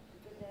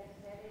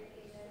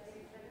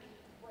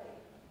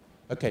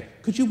 Okay,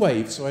 could you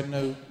wave so I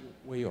know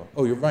where you are?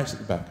 Oh, you're right at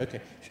the back.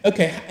 Okay.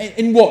 Okay,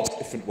 in what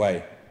different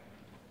way?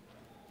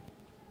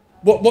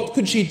 What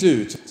could she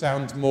do to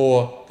sound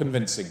more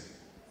convincing?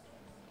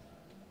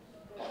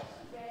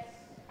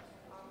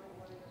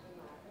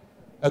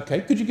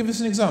 Okay, could you give us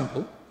an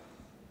example?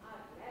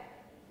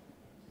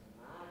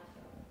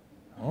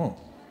 Oh.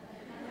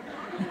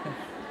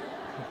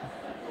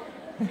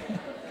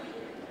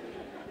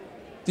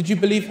 Did you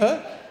believe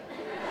her?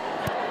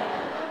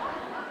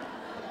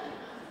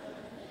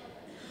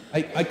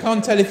 I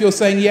can't tell if you're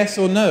saying yes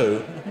or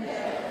no.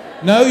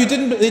 No, you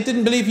didn't. They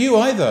didn't believe you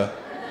either.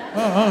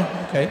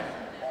 Oh, okay.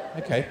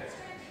 Okay.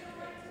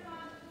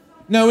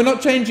 No, we're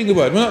not changing the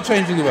word. We're not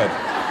changing the word.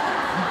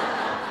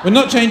 We're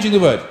not changing the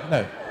word.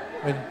 No.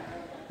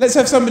 Let's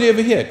have somebody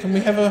over here. Can we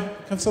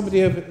have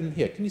somebody over in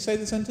here? Can you say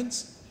the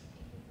sentence?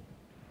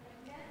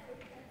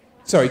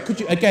 Sorry, could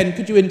you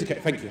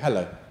indicate? Thank you.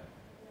 Hello.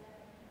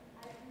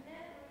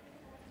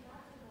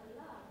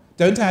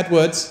 Don't add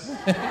words.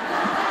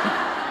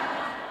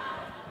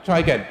 Try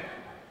again.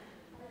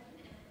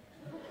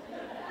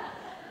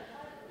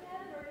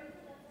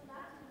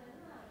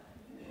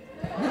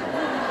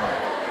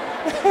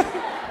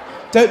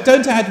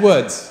 Don't add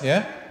words,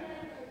 yeah?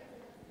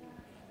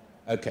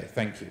 Okay,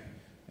 thank you.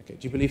 Okay,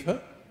 do you believe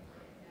her?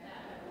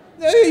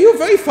 No, you're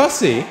very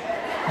fussy.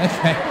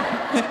 Okay.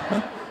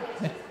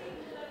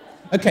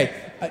 Okay,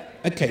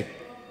 okay.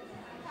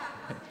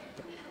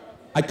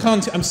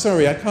 I'm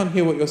sorry, I can't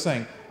hear what you're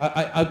saying.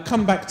 I'll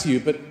come back to you,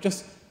 but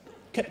just,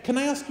 can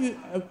I ask you,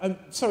 I'm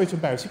sorry to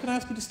embarrass you, can I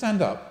ask you to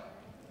stand up?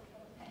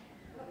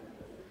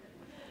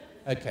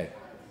 Okay,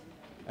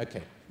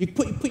 okay. You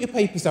put your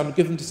papers down and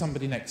give them to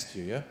somebody next to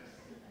you, yeah?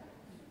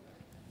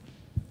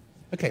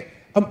 Okay,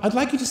 I'd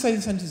like you to say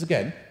the sentence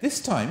again. This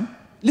time,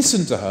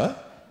 listen to her,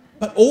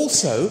 but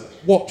also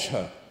watch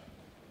her.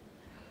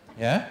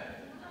 Yeah?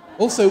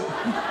 Also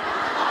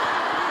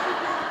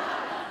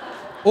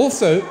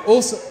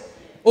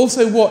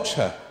watch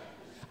her.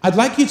 I'd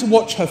like you to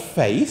watch her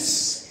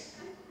face.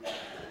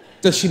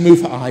 Does she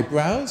move her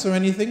eyebrows or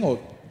anything? Or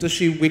does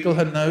she wiggle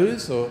her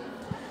nose? Or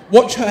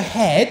watch her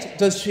head.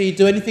 Does she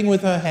do anything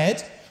with her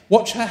head?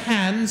 Watch her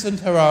hands and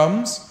her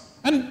arms.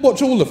 And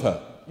watch all of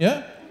her.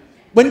 Yeah?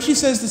 When she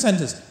says the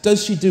sentence,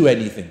 does she do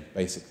anything,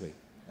 basically?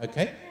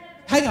 Okay?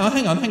 Hang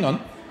on.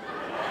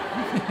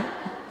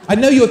 I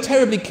know you're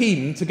terribly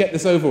keen to get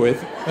this over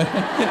with.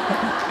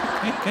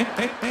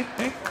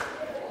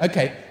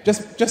 Okay,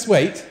 just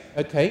wait.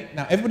 Okay,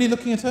 now everybody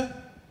looking at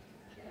her?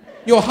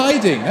 You're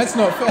hiding, that's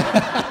not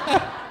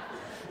fair.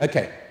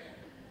 Okay.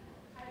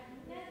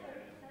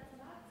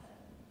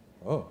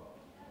 Oh.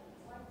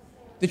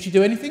 Did she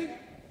do anything?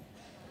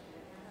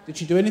 Did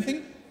she do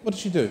anything? What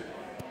did she do?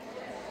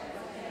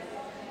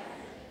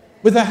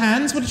 With her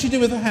hands? What did she do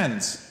with her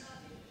hands?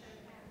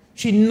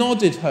 She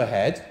nodded her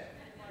head.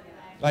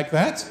 Like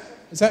that?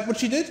 Is that what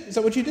she did? Is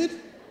that what you did?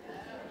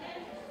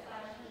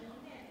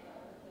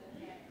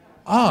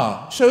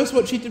 Ah, show us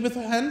what she did with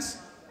her hands.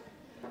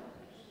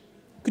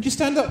 Could you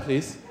stand up,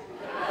 please?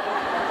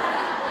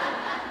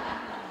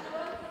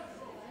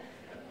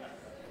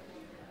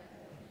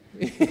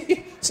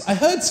 I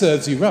heard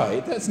serves you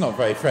right. That's not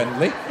very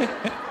friendly.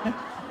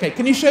 Okay,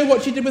 can you show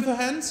what she did with her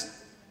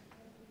hands?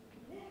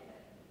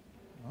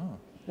 Oh.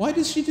 Why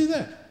does she do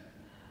that?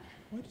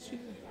 Why does she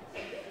do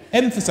that?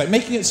 Emphasize,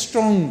 making it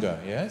stronger,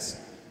 yes?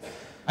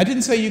 I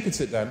didn't say you could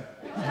sit down.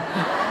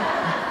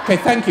 Okay,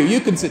 thank you. You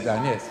can sit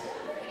down, yes.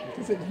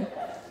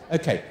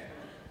 Okay.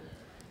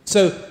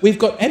 So we've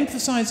got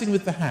emphasizing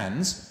with the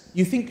hands.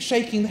 You think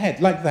shaking the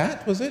head, like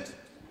that, was it?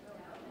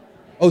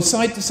 Oh,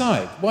 side to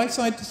side. Why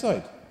side to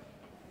side?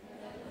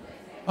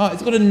 Ah,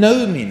 it's got a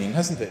no meaning,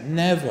 hasn't it?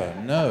 Never,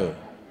 no.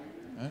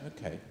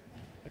 Okay.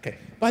 Okay.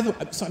 By the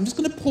way, so I'm just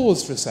going to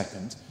pause for a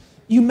second.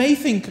 You may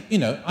think,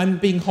 I'm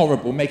being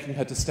horrible, making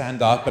her to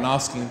stand up and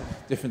asking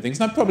different things,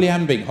 and I probably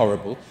am being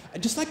horrible.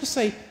 I'd just like to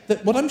say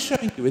that what I'm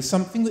showing you is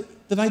something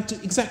that I do,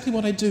 exactly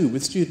what I do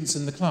with students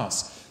in the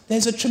class.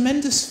 There's a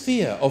tremendous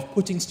fear of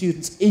putting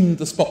students in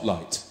the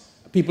spotlight.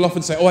 People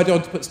often say, I don't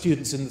want to put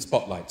students in the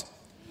spotlight.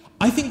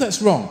 I think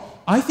that's wrong.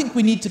 I think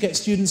we need to get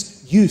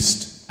students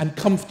used and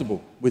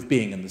comfortable with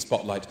being in the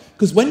spotlight.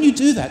 Because when you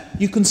do that,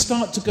 you can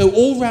start to go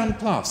all round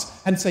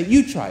class and say,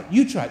 you try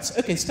it.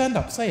 Okay, stand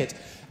up, say it.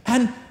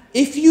 And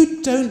if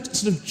you don't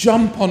sort of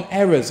jump on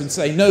errors and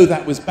say, no,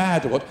 that was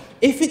bad or what,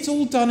 if it's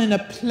all done in a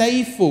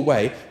playful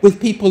way with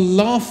people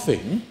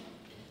laughing,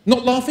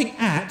 not laughing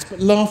at, but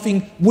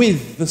laughing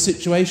with the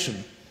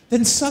situation,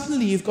 then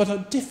suddenly you've got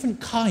a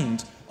different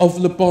kind of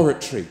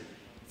laboratory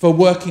for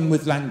working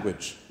with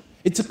language.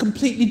 It's a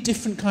completely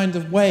different kind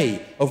of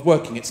way of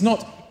working. It's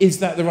not, is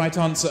that the right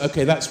answer?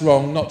 Okay, that's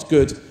wrong, not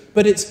good.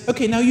 But it's,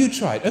 okay, now you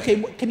try it.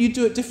 Okay, can you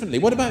do it differently?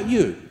 What about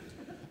you?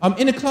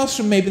 In a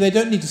classroom, maybe they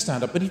don't need to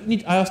stand up, but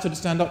I asked her to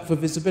stand up for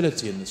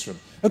visibility in this room.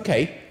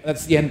 Okay,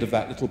 that's the end of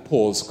that little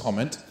pause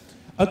comment.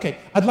 Okay,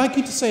 I'd like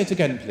you to say it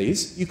again,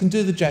 please. You can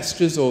do the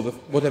gestures or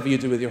whatever you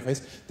do with your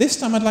face. This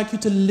time I'd like you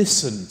to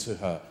listen to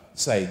her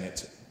saying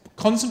it.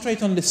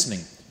 Concentrate on listening.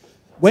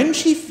 When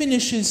she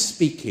finishes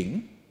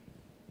speaking,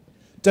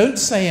 don't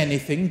say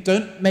anything,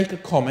 don't make a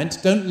comment,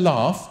 don't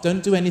laugh,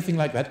 don't do anything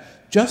like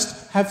that.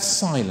 Just have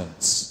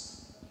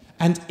silence.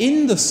 And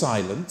in the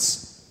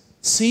silence,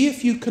 see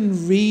if you can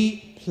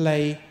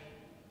replay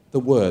the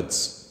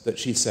words that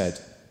she said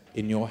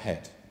in your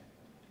head.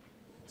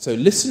 So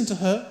listen to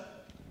her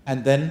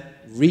and then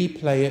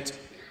replay it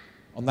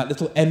on that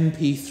little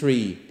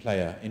MP3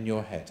 player in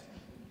your head.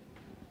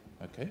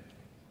 Okay?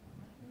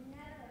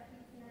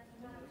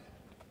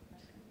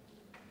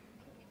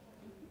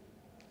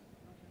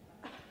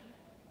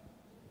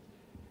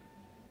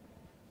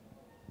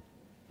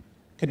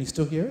 Can you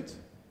still hear it?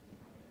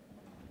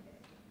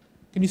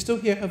 Can you still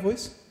hear her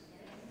voice?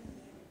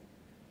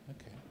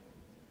 Okay.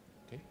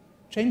 Okay.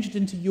 Change it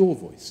into your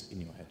voice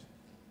in your head.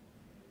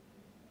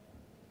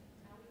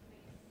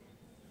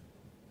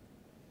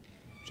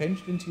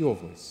 Change it into your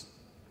voice.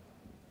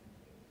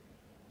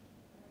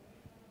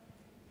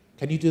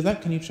 Can you do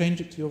that? Can you change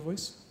it to your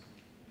voice?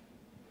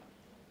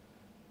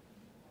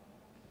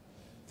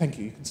 Thank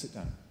you. You can sit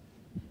down.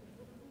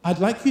 I'd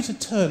like you to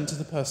turn to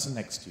the person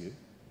next to you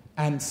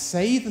and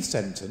say the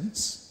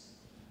sentence,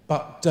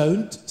 but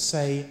don't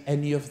say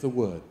any of the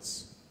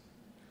words.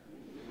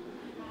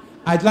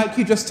 I'd like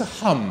you just to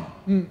hum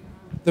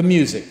the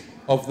music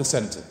of the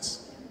sentence.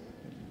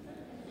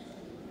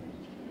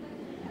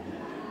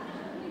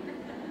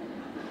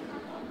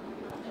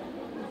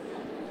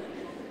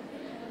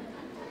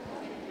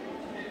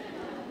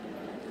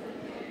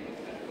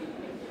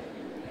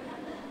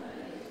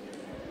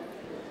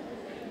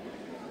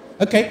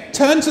 Okay,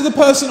 turn to the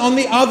person on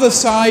the other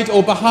side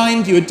or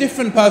behind you, a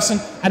different person,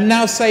 and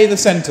now say the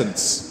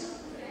sentence.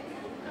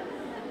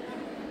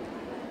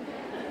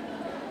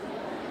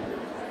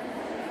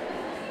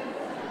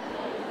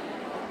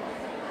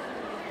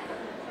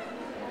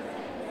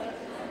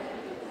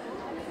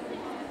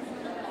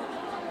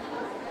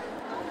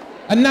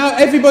 And now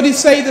everybody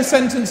say the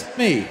sentence to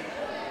me.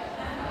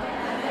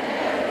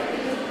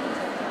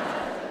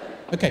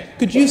 Okay,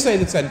 could you say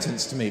the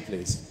sentence to me,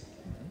 please?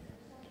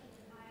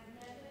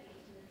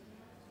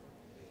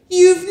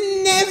 You've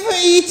never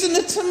eaten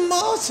a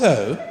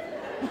tomato?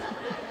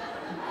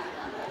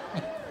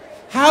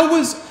 How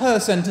was her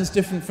sentence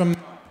different from...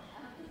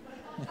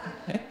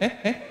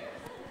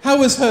 How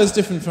was hers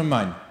different from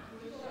mine?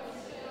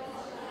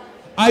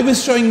 I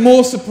was showing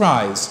more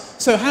surprise.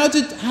 So how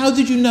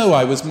did you know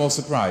I was more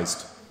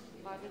surprised?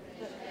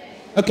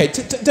 Okay,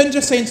 don't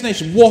just say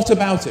intonation. What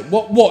about it?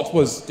 What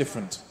was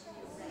different?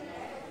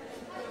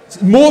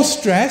 More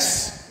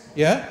stress,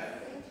 yeah?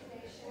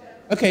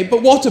 Okay,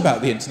 but what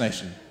about the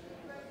intonation?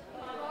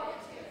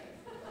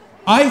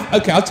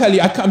 Okay, I'll tell you,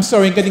 I'm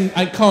sorry,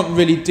 I can't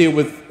really deal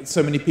with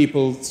so many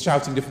people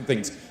shouting different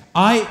things.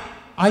 I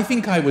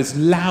think I was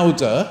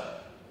louder,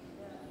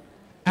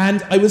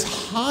 and I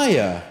was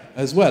higher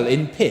as well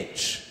in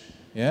pitch,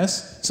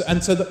 yes?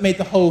 So that made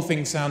the whole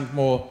thing sound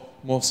more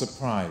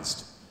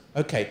surprised.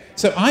 Okay,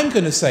 so I'm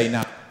going to say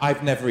now,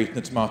 I've never eaten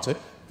a tomato.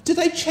 Did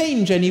I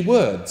change any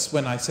words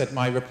when I said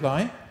my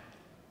reply?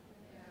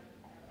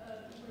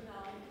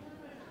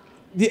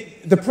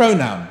 The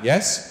pronoun,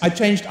 yes? I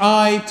changed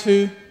I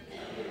to...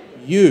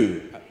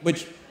 you,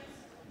 which,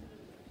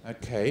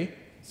 okay,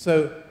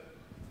 so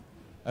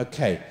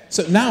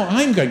now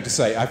I'm going to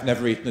say I've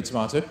never eaten a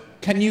tomato.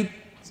 Can you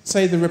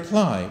say the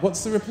reply?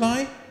 What's the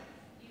reply?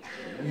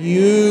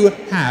 You've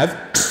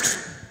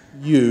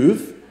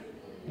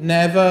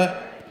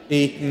never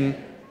eaten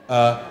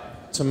a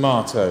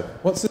tomato.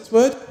 What's this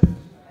word?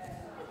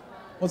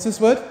 What's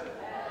this word?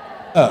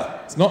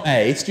 It's not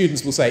a.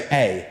 Students will say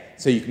a,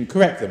 so you can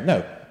correct them.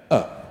 No,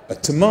 a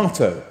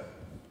tomato.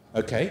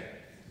 Okay.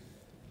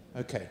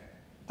 Okay.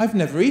 I've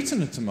never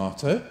eaten a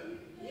tomato.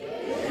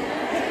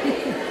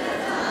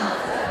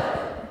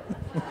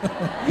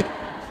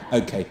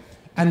 Okay.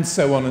 And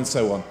so on and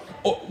so on.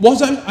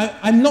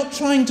 I'm not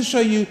trying to show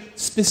you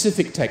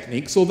specific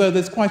techniques, although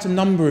there's quite a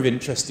number of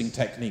interesting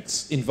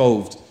techniques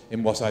involved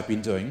in what I've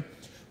been doing.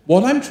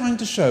 What I'm trying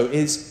to show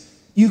is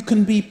you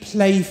can be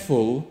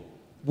playful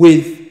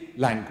with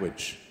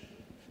language.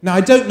 Now,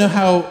 I don't know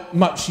how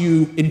much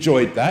you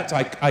enjoyed that.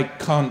 I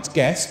can't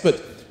guess,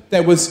 but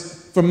there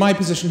was... From my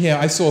position here,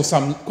 I saw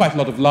quite a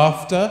lot of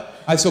laughter.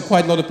 I saw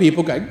quite a lot of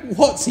people going,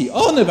 what's he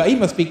on about? He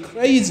must be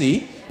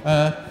crazy.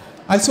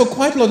 I saw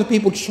quite a lot of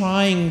people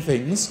trying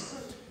things.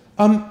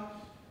 What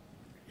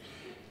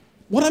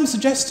I'm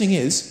suggesting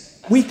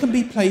is we can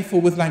be playful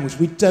with language.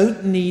 We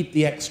don't need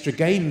the extra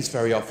games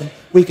very often.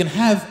 We can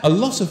have a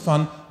lot of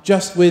fun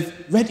just with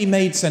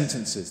ready-made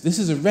sentences. This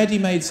is a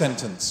ready-made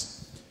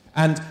sentence.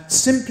 And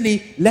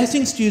simply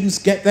letting students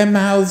get their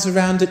mouths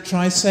around it,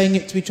 try saying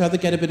it to each other,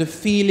 get a bit of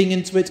feeling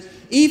into it,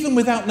 even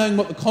without knowing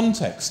what the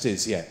context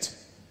is yet.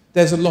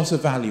 There's a lot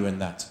of value in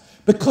that.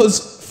 Because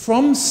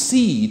from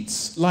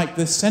seeds like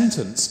this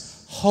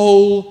sentence,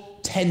 whole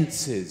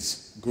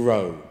tenses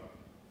grow.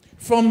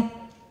 From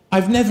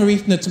I've never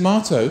eaten a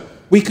tomato,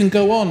 we can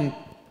go on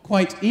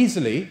quite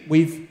easily.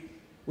 We've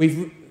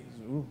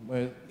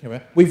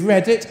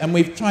read it and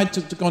we've tried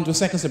to go on to a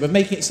second step of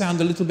making it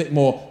sound a little bit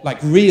more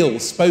like real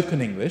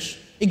spoken English.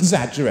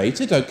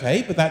 Exaggerated,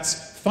 okay, but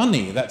that's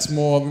funny, that's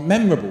more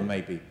memorable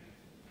maybe.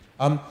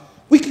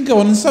 We can go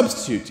on and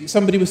substitute.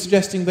 Somebody was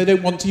suggesting they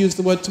don't want to use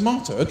the word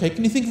tomato. Okay,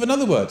 can you think of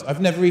another word? I've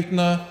never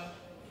eaten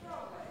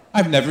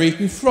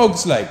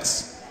frog's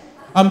legs.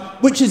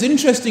 Which is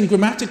interesting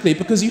grammatically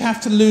because you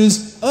have to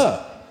lose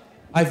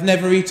I've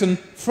never eaten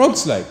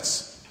frog's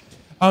legs.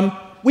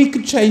 We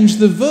could change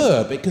the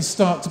verb. It could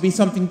start to be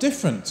something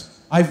different.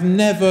 I've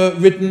never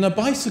ridden a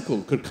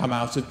bicycle could come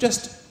out of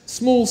just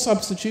small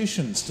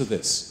substitutions to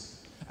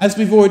this. As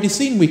we've already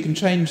seen, we can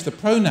change the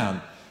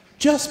pronoun.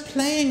 Just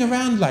playing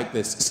around like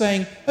this,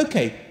 saying,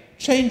 okay,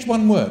 change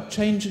one word,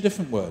 change a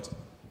different word.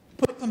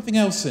 Put something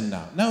else in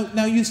now.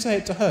 Now you say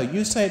it to her,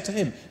 you say it to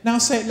him. Now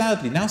say it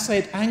loudly, now say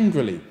it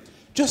angrily.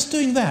 Just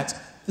doing that,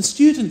 the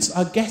students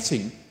are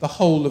getting the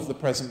whole of the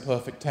present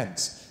perfect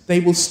tense. They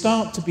will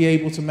start to be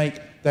able to make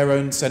their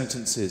own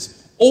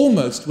sentences,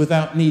 almost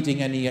without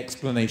needing any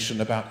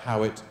explanation about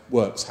how it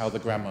works, how the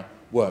grammar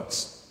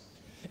works.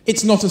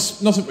 It's not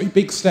a very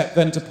big step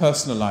then to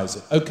personalise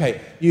it.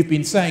 Okay, you've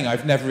been saying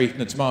I've never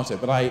eaten a tomato,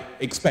 but I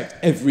expect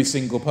every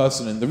single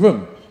person in the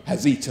room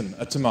has eaten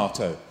a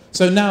tomato.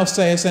 So now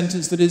say a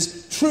sentence that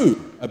is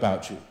true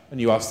about you.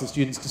 And you ask the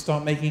students to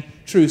start making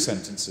true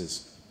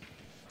sentences.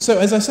 So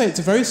as I say, it's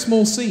a very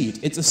small seed.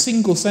 It's a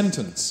single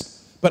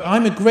sentence. But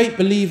I'm a great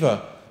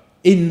believer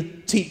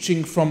in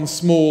teaching from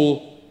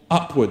small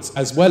upwards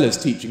as well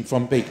as teaching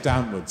from big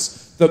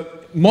downwards. The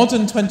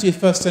modern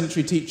 21st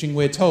century teaching,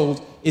 we're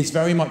told, is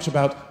very much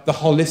about the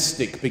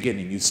holistic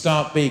beginning. You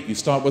start big, you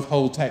start with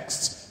whole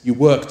texts, you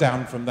work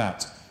down from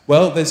that.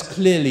 Well, there's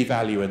clearly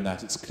value in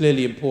that. It's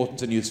clearly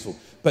important and useful.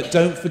 But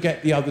don't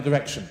forget the other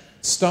direction.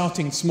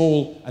 Starting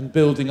small and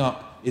building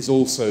up is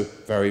also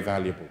very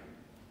valuable.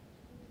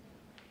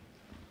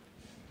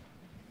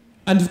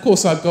 And of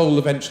course, our goal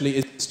eventually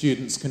is that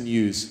students can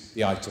use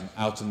the item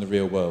out in the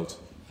real world.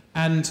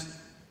 And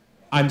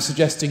I'm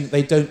suggesting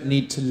they don't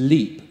need to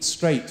leap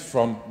straight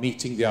from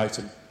meeting the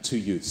item to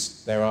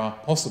use. There are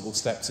possible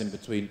steps in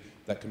between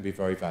that can be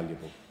very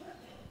valuable.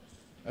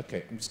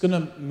 Okay, I'm just going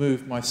to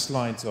move my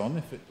slides on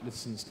if it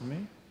listens to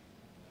me.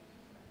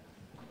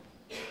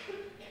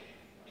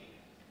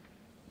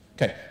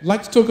 Okay, I'd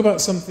like to talk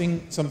about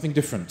something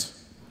different.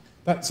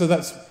 So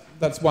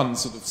that's one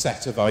sort of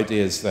set of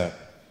ideas there.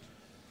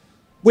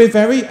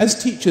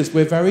 As teachers,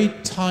 we're very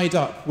tied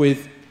up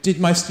with, did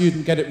my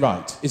student get it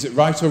right? Is it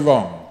right or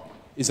wrong?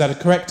 Is that a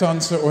correct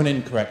answer or an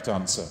incorrect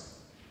answer?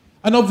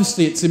 And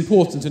obviously it's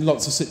important in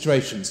lots of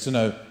situations to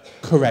know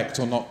correct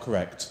or not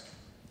correct.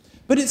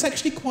 But it's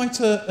actually quite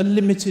a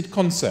limited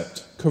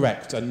concept,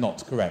 correct and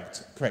not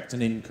correct, correct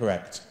and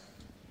incorrect.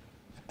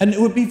 And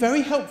it would be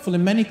very helpful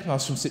in many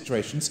classroom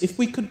situations if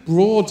we could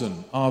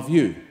broaden our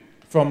view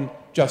from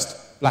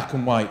just black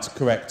and white,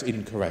 correct,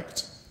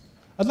 incorrect.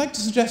 I'd like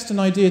to suggest an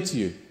idea to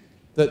you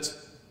that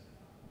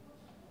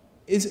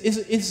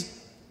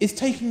is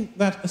taking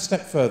that a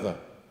step further.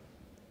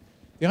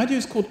 The idea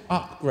is called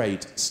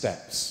upgrade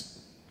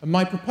steps. And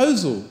my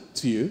proposal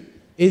to you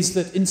is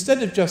that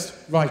instead of just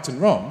right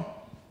and wrong,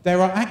 there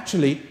are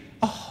actually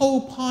a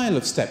whole pile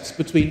of steps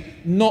between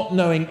not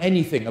knowing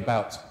anything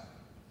about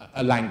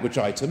a language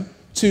item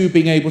to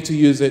being able to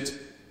use it,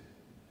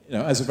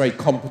 as a very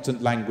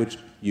competent language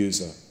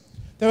user.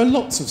 There are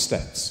lots of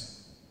steps.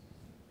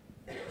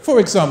 For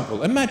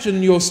example,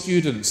 imagine your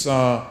students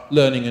are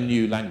learning a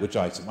new language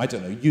item. I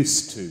don't know,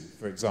 used to,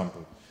 for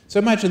example. So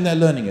imagine they're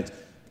learning it.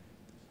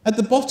 At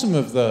the bottom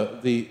of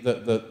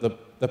the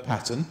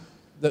pattern,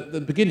 the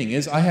beginning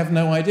is, I have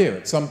no idea.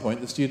 At some point,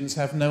 the students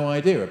have no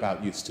idea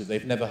about used to.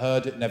 They've never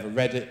heard it, never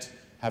read it,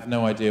 have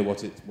no idea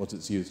what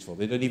it's used for.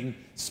 They don't even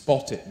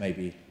spot it,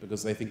 maybe,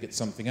 because they think it's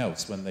something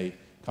else when they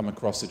come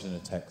across it in a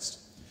text.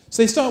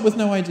 So they start with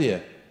no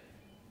idea.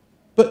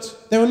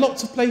 But there are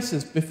lots of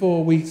places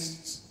before we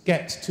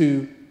get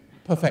to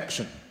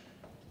perfection.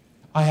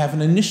 I have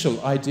an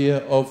initial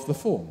idea of the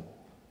form.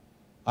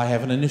 I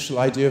have an initial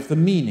idea of the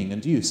meaning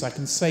and use. I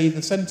can say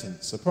the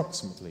sentence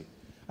approximately.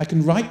 I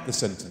can write the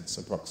sentence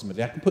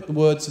approximately. I can put the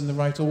words in the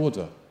right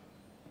order.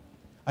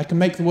 I can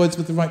make the words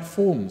with the right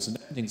forms and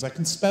endings. I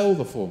can spell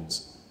the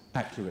forms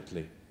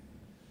accurately.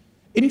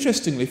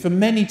 Interestingly, for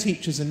many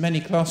teachers in many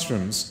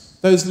classrooms,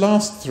 those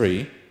last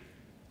three,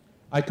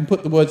 I can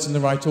put the words in the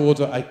right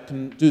order, I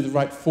can do the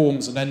right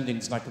forms and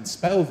endings, and I can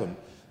spell them.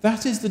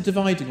 That is the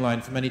dividing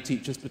line for many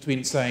teachers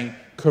between saying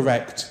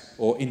correct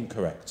or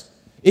incorrect.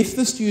 If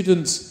the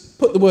students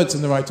put the words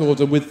in the right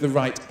order with the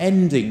right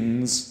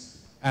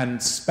endings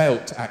and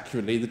spelt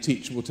accurately, the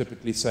teacher will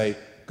typically say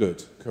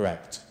good,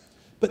 correct.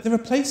 But there are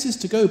places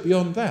to go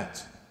beyond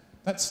that.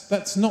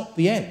 That's not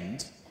the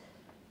end.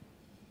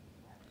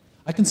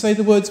 I can say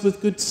the words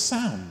with good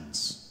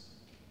sounds.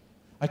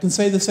 I can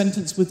say the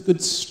sentence with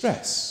good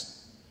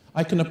stress.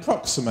 I can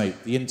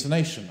approximate the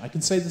intonation. I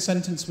can say the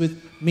sentence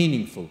with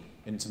meaningful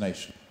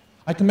intonation.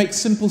 I can make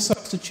simple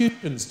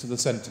substitutions to the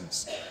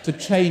sentence to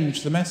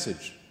change the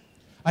message.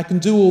 I can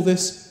do all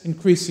this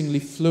increasingly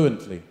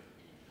fluently.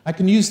 I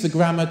can use the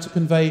grammar to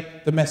convey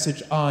the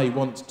message I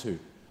want to.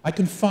 I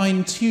can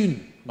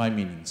fine-tune my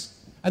meanings.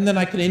 And then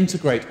I can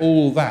integrate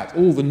all that,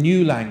 all the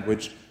new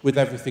language, with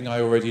everything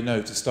I already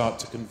know to start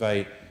to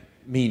convey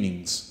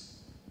meanings.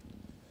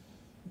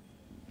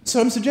 So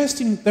I'm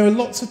suggesting there are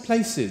lots of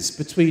places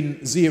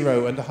between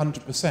 0 and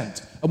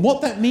 100%. And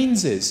what that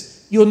means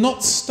is you're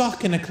not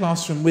stuck in a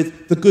classroom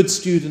with the good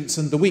students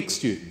and the weak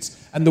students.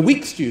 And the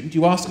weak student,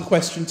 you ask a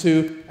question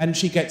to, and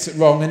she gets it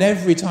wrong, and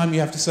every time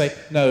you have to say,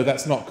 no,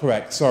 that's not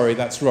correct, sorry,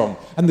 that's wrong.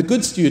 And the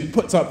good student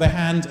puts up their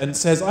hand and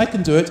says, I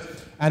can do it,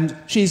 and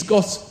she's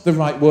got the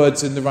right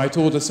words in the right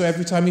order, so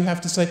every time you have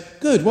to say,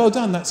 good, well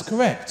done, that's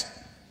correct.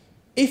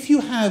 If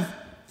you have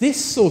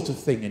this sort of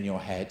thing in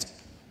your head,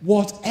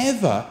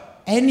 whatever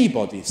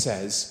anybody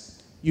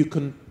says, you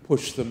can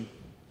push them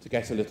to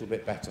get a little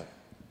bit better.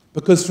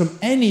 Because from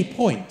any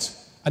point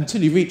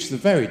until you reach the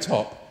very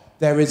top,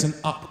 there is an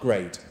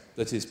upgrade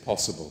that is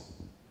possible.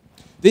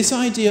 This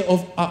idea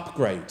of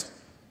upgrade,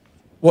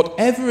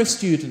 whatever a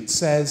student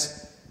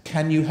says,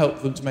 can you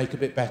help them to make a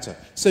bit better?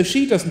 So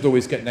she doesn't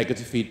always get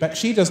negative feedback,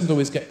 she doesn't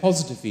always get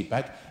positive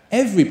feedback,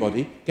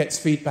 everybody gets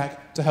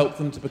feedback to help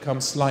them to become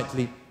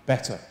slightly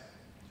better.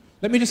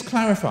 Let me just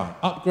clarify,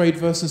 upgrade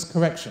versus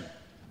correction.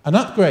 An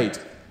upgrade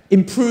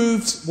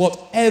improves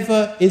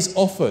whatever is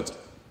offered.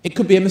 It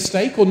could be a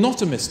mistake or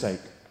not a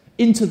mistake,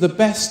 into the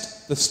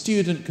best the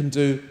student can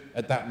do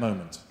at that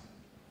moment.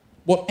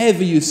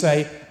 Whatever you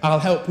say, I'll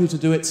help you to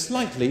do it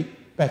slightly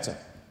better.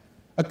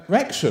 A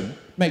correction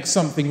makes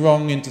something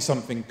wrong into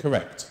something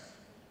correct.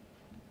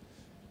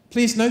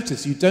 Please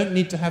notice, you don't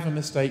need to have a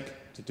mistake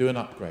to do an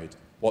upgrade.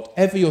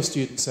 Whatever your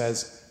student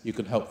says, you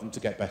can help them to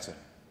get better.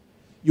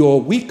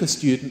 Your weaker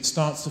student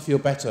starts to feel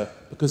better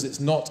because it's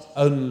not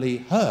only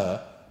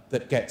her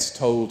that gets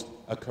told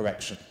a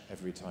correction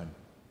every time.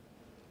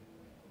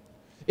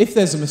 If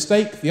there's a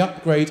mistake, the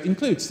upgrade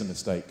includes the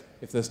mistake.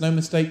 If there's no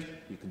mistake,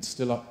 you can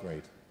still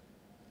upgrade.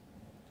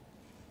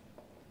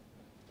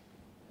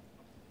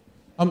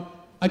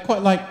 I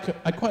quite like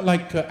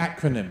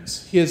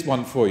acronyms. Here's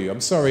one for you.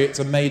 I'm sorry, it's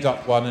a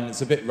made-up one and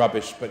it's a bit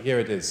rubbish, but here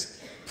it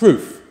is.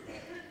 PROOF.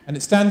 And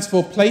it stands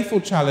for Playful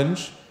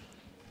Challenge,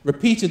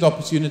 Repeated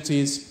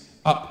Opportunities,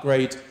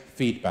 Upgrade,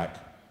 Feedback.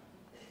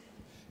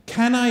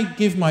 Can I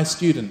give my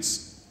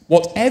students,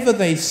 whatever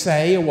they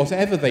say or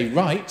whatever they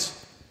write,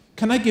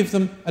 can I give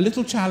them a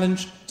little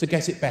challenge to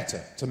get it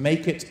better, to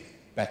make it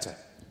better?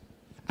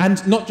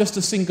 And not just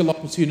a single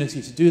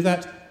opportunity to do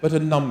that, but a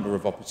number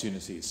of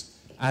opportunities.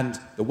 And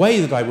the way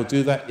that I will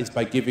do that is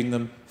by giving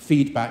them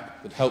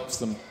feedback that helps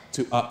them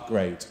to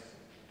upgrade.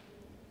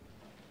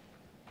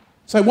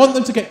 So I want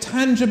them to get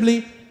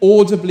tangibly,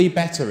 audibly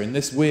better in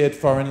this weird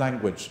foreign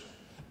language.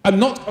 I'm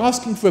not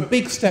asking for a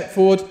big step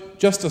forward,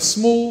 just a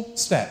small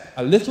step,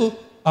 a little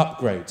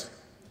upgrade.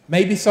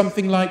 Maybe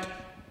something like,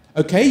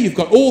 okay, you've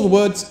got all the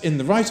words in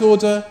the right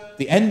order,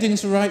 the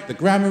endings are right, the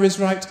grammar is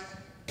right.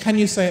 Can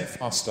you say it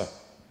faster?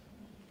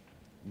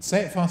 And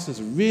say it faster is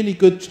a really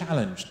good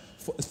challenge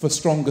for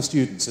stronger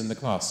students in the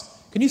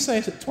class. Can you say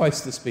it at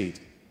twice the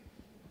speed?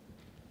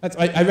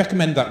 I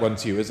recommend that one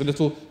to you as a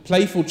little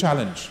playful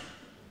challenge.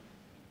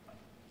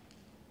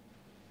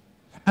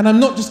 And I'm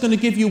not just going to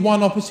give you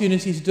one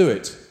opportunity to do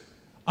it.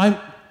 I'm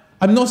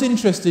not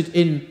interested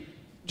in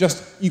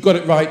just, you got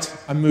it right,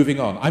 I'm moving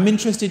on. I'm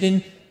interested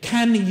in,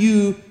 can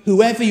you,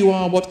 whoever you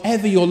are,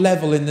 whatever your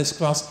level in this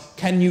class,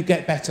 can you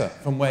get better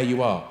from where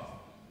you are?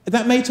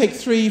 That may take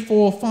 3,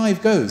 4,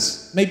 5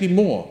 goes, maybe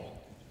more.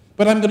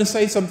 But I'm going to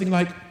say something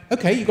like,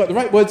 okay, you've got the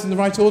right words in the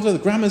right order, the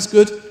grammar's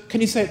good,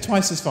 can you say it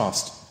twice as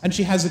fast? And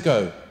she has a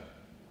go.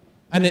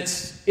 And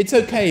it's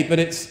okay, but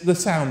the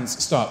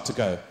sounds start to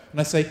go. And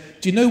I say,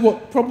 do you know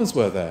what problems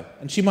were there?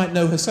 And she might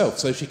know herself,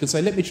 so she can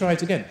say, let me try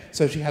it again.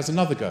 So she has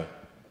another go.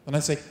 And I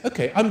say,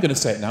 okay, I'm going to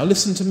say it now,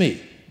 listen to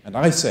me. And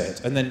I say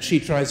it, and then she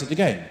tries it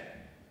again.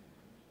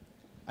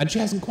 And she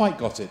hasn't quite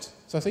got it.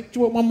 So I say, do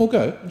you want one more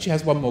go? And she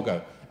has one more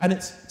go. And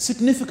it's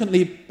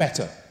significantly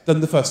better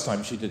than the first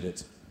time she did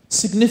it.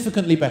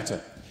 Significantly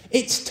better.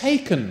 It's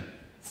taken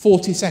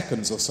 40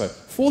 seconds or so.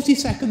 40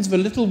 seconds of a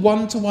little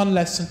one-to-one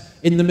lesson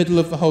in the middle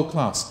of the whole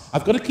class.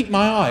 I've got to keep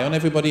my eye on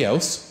everybody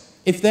else.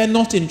 If they're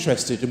not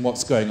interested in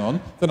what's going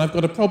on, then I've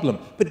got a problem.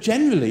 But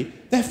generally,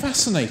 they're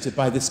fascinated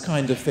by this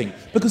kind of thing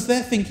because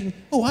they're thinking,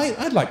 oh,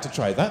 I'd like to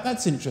try that.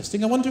 That's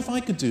interesting. I wonder if I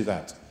could do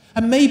that.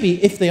 And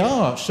maybe if they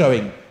are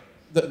showing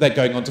that they're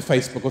going onto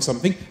Facebook or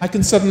something, I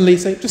can suddenly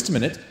say, just a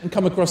minute, and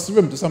come across the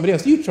room to somebody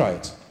else. You try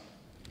it.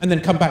 And then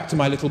come back to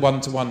my little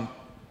one-to-one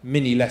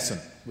mini lesson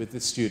with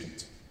this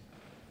student.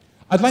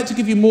 I'd like to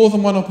give you more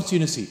than one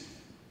opportunity,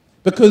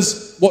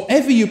 because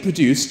whatever you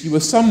produced, you were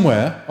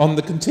somewhere on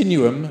the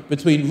continuum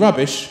between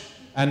rubbish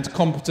and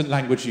competent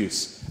language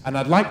use. And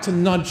I'd like to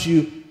nudge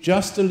you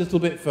just a little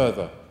bit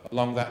further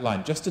along that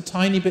line, just a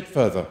tiny bit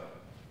further.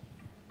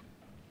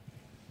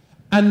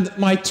 And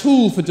my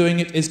tool for doing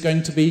it is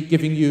going to be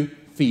giving you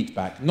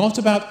feedback. Not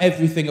about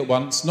everything at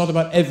once, not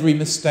about every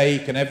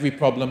mistake and every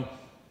problem,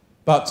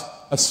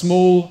 but a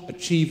small,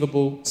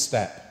 achievable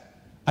step.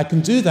 I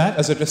can do that,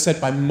 as I just said,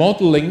 by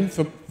modeling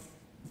for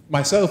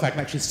myself. I can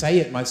actually say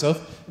it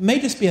myself. It may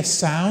just be a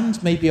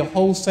sound, maybe a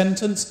whole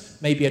sentence,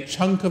 maybe a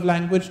chunk of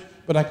language,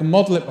 but I can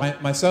model it by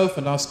myself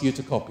and ask you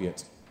to copy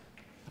it.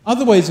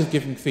 Other ways of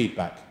giving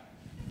feedback.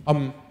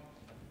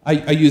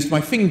 I used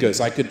my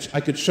fingers. I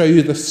could show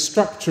you the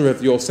structure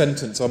of your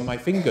sentence on my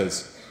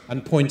fingers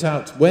and point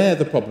out where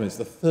the problem is,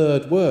 the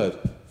third word,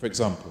 for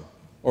example.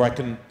 Or I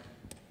can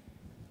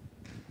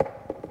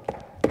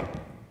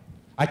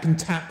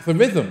tap the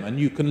rhythm, and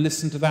you can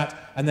listen to that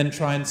and then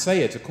try and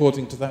say it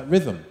according to that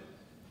rhythm.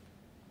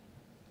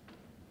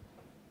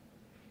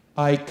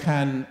 I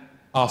can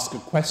ask a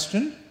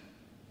question.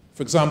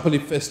 For example,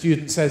 if a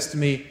student says to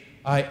me,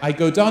 I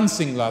go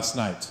dancing last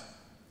night,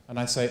 and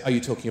I say, are you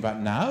talking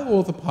about now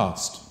or the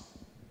past?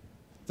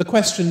 The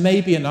question may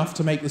be enough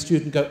to make the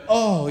student go,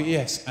 oh,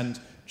 yes, and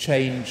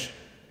change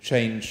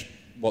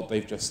what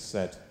they've just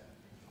said.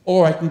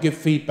 Or I can give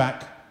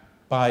feedback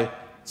by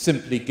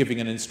simply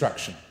giving an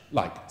instruction,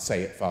 like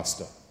say it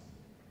faster,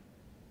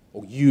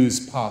 or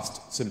use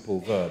past simple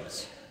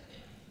verbs.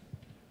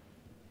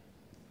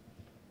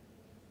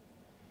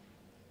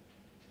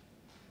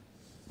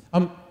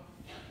 I'd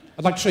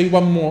like to show you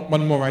one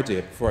more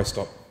idea before I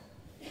stop.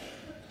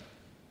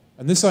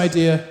 And this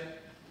idea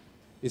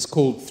is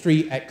called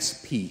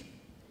 3XP.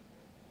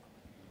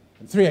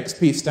 And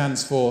 3XP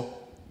stands for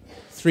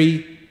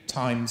 3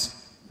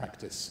 times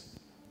practice.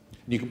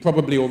 And you can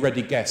probably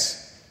already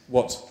guess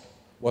what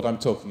I'm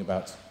talking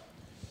about.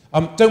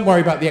 Don't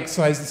worry about the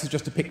exercise. This is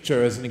just a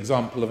picture as an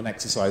example of an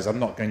exercise. I'm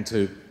not going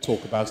to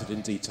talk about it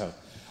in detail.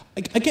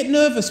 I get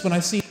nervous when I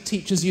see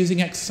teachers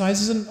using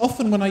exercises, and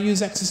often when I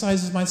use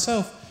exercises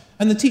myself,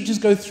 and the teachers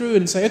go through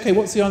and say, okay,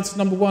 what's the answer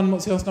number 1,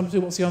 what's the answer number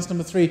 2, what's the answer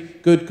number 3?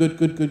 Good, good,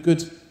 good, good,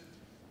 good.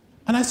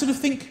 And I sort of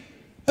think,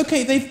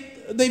 okay,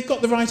 they've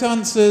got the right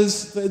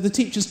answers, the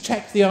teachers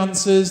checked the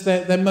answers,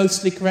 they're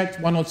mostly correct,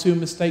 1 or 2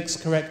 mistakes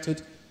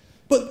corrected.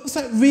 But was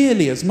that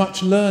really as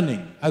much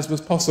learning as was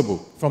possible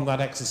from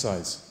that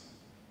exercise?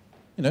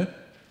 You know?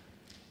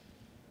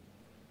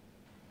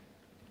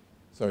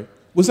 Sorry.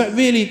 Was that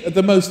really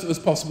the most that was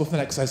possible from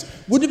that exercise?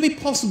 Would it be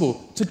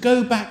possible to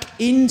go back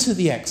into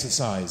the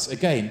exercise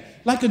again,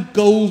 like a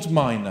gold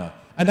miner,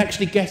 and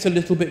actually get a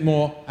little bit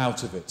more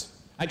out of it?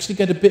 Actually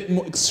get a bit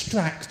more,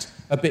 extract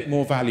a bit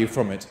more value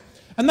from it.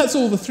 And that's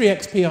all the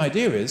 3XP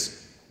idea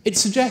is. It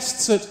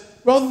suggests that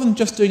rather than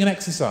just doing an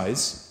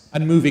exercise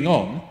and moving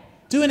on,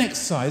 do an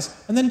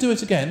exercise and then do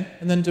it again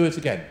and then do it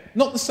again.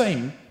 Not the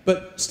same,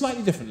 but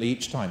slightly differently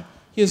each time.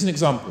 Here's an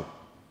example.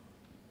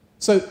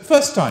 So,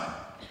 first time,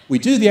 we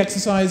do the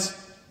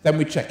exercise, then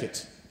we check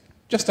it,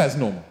 just as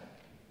normal.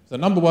 So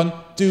number 1,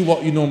 do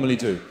what you normally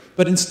do.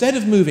 But instead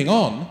of moving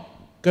on,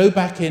 go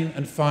back in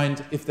and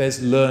find if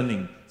there's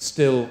learning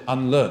still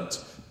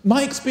unlearnt.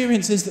 My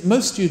experience is that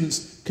most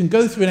students can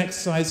go through an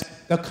exercise,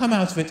 they'll come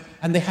out of it,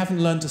 and they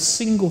haven't learned a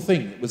single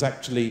thing that was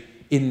actually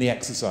in the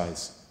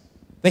exercise.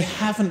 They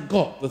haven't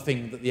got the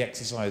thing that the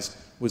exercise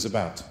was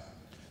about.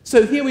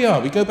 So here we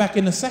are, we go back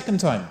in a second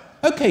time.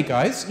 Okay,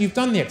 guys, you've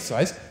done the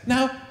exercise.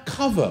 Now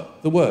cover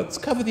the words,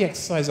 cover the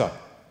exercise up.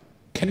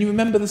 Can you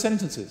remember the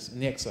sentences in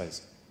the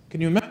exercise?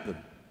 Can you remember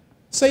them?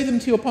 Say them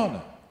to your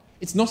partner.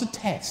 It's not a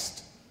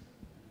test.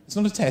 It's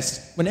not a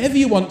test. Whenever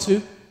you want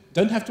to,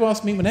 don't have to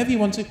ask me, whenever you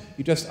want to,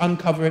 you just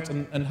uncover it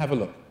and have a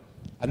look.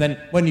 And then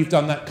when you've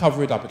done that,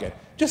 cover it up again.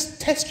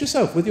 Just test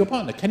yourself with your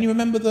partner. Can you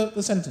remember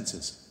the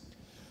sentences?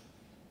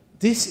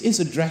 This is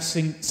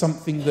addressing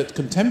something that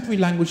contemporary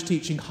language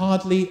teaching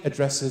hardly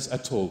addresses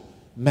at all: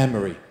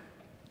 memory.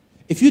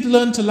 If you'd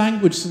learned a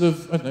language sort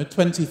of, I don't know,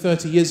 20,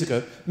 30 years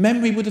ago,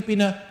 memory would have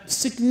been a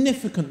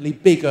significantly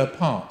bigger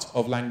part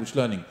of language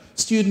learning.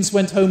 Students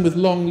went home with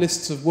long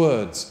lists of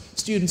words.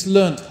 Students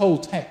learnt whole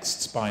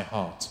texts by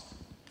heart.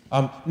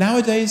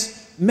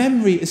 Nowadays,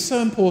 memory is so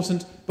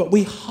important, but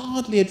we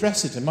hardly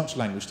address it in much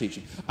language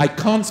teaching. I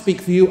can't speak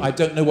for you. I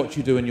don't know what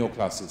you do in your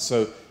classes.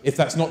 So if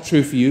that's not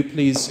true for you,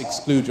 please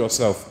exclude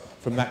yourself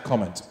from that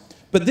comment.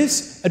 But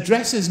this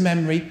addresses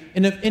memory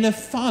in a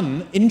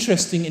fun,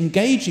 interesting,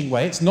 engaging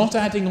way. It's not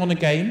adding on a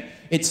game.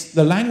 It's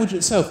the language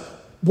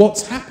itself.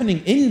 What's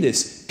happening in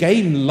this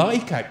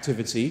game-like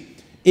activity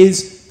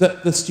is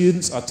that the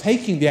students are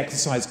taking the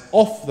exercise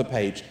off the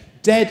page,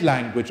 dead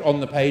language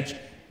on the page,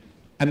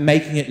 and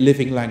making it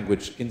living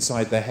language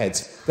inside their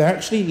heads. They're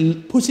actually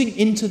putting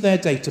into their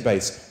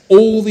database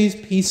all these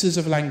pieces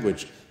of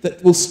language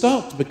that will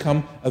start to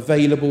become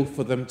available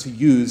for them to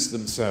use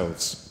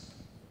themselves.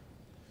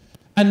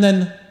 And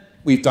then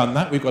we've done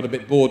that, we've got a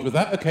bit bored with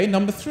that. Okay,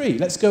 number 3,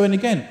 let's go in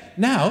again.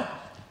 Now,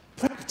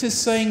 practice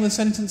saying the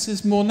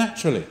sentences more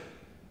naturally.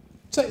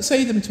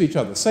 Say them to each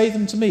other, say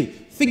them to me.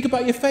 Think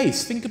about your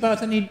face, think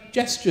about any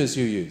gestures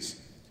you use.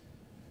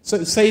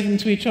 So say them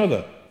to each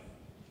other.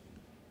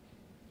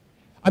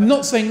 I'm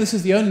not saying this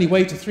is the only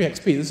way to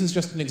 3xp, this is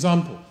just an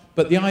example,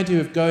 but the idea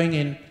of going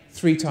in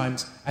 3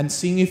 times and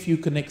seeing if you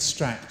can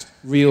extract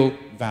real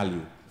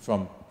value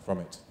from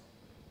it.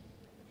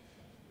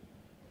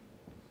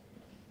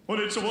 Well,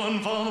 it's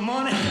 1 for the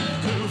money, 2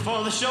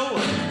 for the show,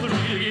 3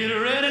 to get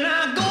ready.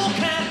 Now go,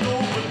 cat, go,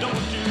 but don't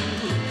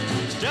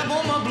you step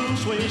on my blue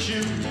suede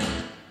shoe.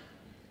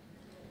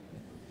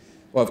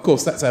 Well, of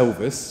course, that's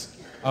Elvis.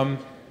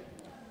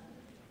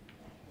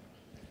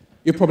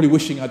 You're probably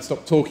wishing I'd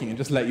stop talking and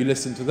just let you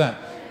listen to that.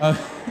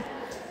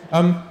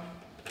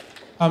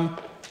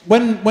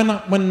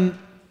 When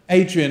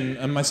Adrian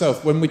and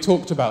myself, when we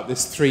talked about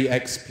this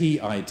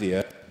 3xp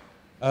idea,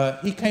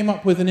 he came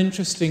up with an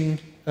interesting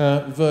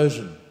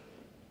version.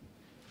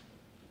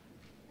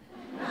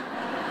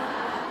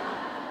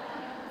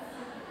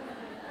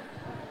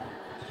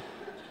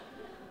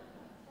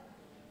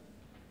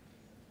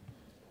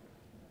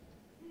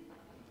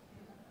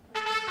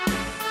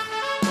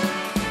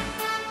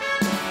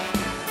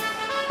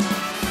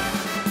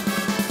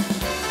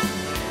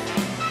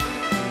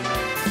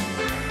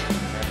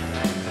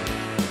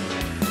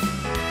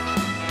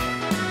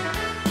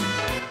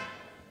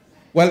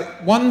 Well,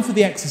 1 for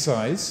the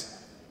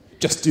exercise,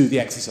 just do the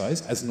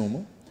exercise as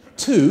normal.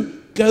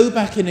 2, go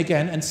back in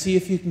again and see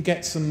if you can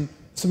get some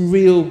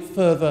real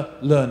further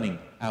learning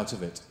out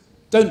of it.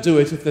 Don't do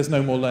it if there's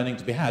no more learning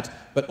to be had,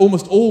 but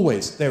almost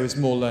always there is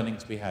more learning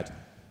to be had.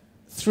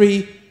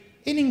 3,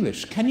 in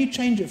English, can you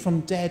change it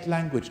from dead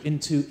language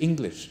into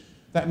English?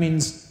 That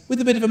means with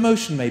a bit of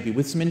emotion maybe,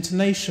 with some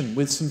intonation,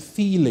 with some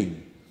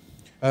feeling,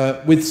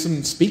 with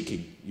some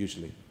speaking,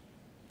 usually.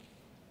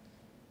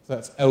 So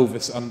that's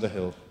Elvis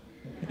Underhill.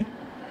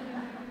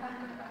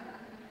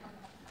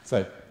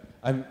 So,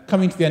 I'm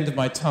coming to the end of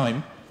my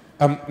time.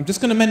 I'm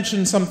just going to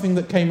mention something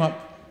that came up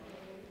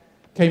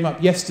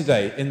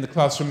yesterday in the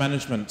classroom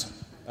management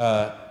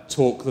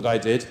talk that I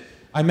did.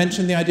 I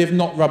mentioned the idea of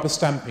not rubber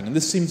stamping, and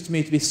this seems to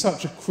me to be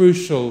such a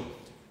crucial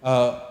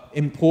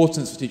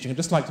importance for teaching. I'd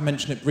just like to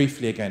mention it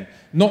briefly again.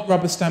 Not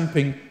rubber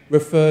stamping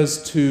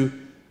refers to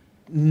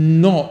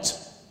not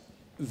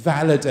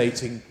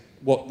validating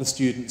what the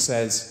student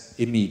says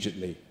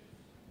immediately.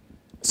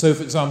 So,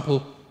 for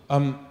example,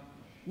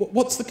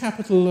 what's the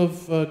capital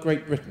of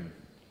Great Britain?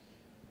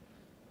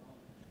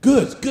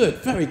 Good,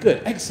 very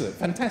good, excellent,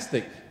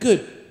 fantastic,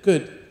 good.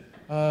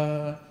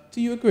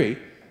 Do you agree?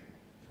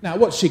 Now,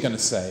 what's she going to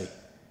say?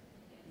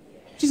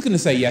 She's going to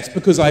say yes,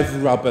 because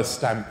I've rubber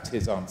stamped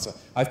his answer.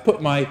 I've put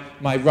my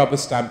rubber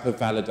stamp of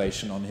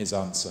validation on his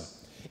answer.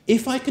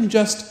 If I can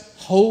just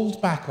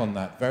hold back on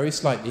that very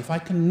slightly, if I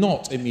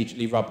cannot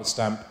immediately rubber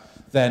stamp,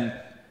 then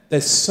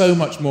there's so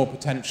much more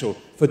potential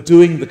for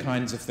doing the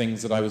kinds of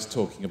things that I was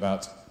talking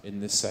about in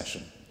this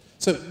session.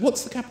 So,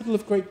 what's the capital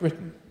of Great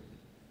Britain?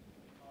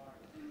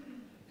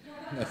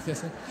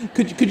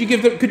 Could you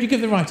give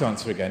the right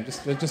answer again,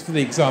 just for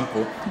the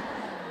example?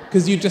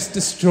 Because you just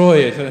destroy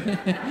it.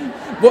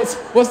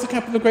 What's the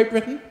capital of Great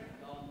Britain?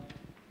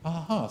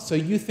 Aha, so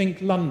you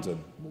think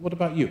London. What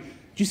about you? Do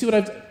you see what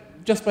I've...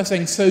 Just by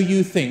saying, so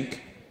you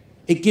think,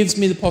 it gives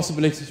me the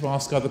possibility to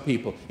ask other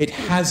people. It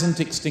hasn't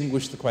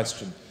extinguished the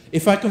question.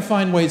 If I can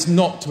find ways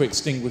not to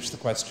extinguish the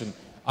question,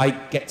 I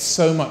get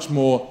so much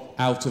more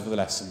out of the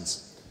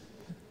lessons.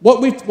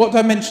 What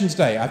I mentioned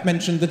today, I've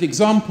mentioned that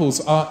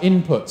examples are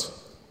input,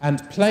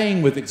 and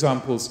playing with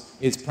examples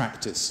is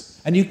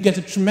practice. And you can get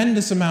a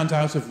tremendous amount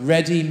out of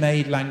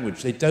ready-made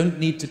language. They don't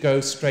need to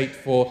go straight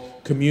for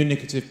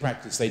communicative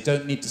practice. They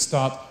don't need to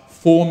start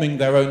forming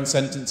their own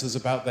sentences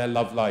about their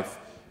love life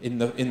in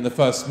the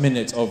first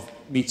minute of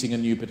meeting a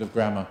new bit of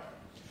grammar.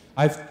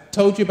 I've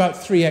told you about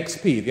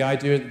 3xp, the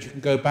idea that you can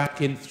go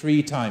back in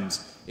 3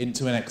 times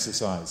into an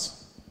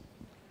exercise.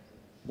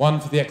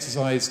 1 for the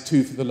exercise,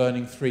 2 for the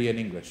learning, 3 in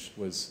English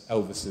was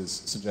Elvis's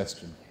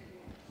suggestion.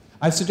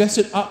 I've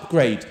suggested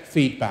upgrade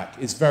feedback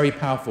is very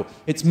powerful.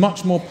 It's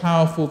much more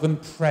powerful than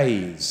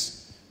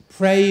praise.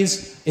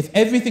 Praise, if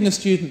everything a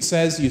student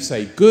says, you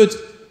say good,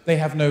 they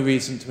have no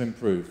reason to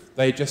improve.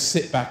 They just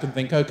sit back and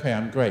think, okay,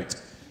 I'm great.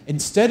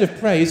 Instead of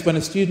praise, when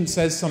a student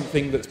says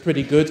something that's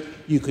pretty good,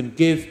 you can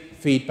give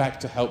feedback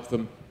to help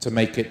them to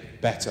make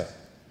it better.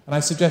 And I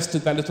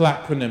suggested that little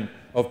acronym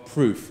of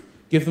proof.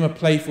 Give them a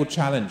playful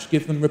challenge,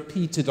 give them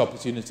repeated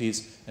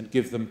opportunities, and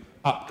give them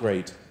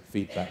upgrade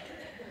feedback.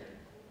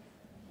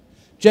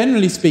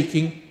 Generally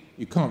speaking,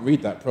 you can't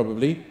read that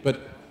probably,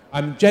 but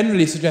I'm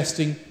generally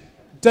suggesting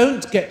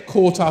don't get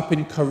caught up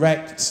in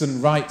corrects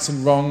and rights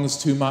and wrongs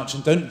too much,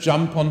 and don't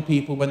jump on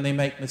people when they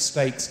make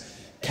mistakes.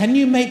 Can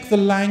you make the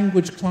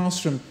language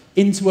classroom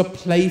into a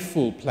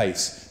playful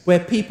place where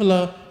people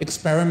are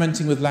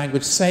experimenting with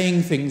language,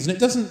 saying things, and it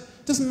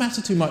doesn't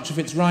matter too much if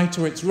it's right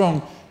or it's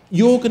wrong.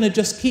 You're going to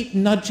just keep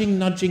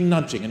nudging, and you're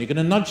going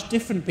to nudge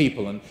different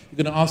people, and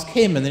you're going to ask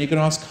him, and then you're going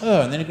to ask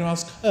her, and then you're going to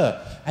ask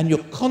her, and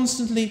you're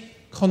constantly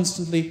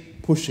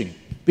pushing.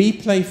 Be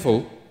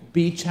playful,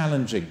 be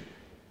challenging.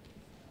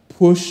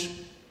 Push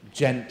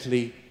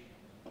gently,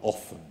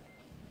 often.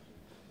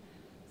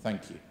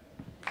 Thank you.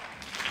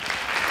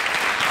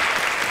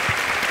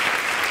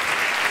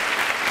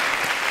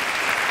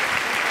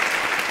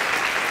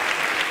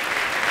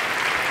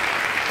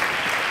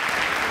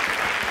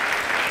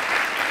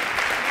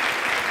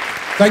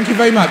 Thank you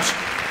very much.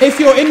 If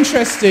you're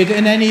interested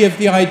in any of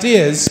the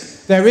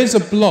ideas, there is a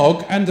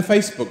blog and a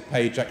Facebook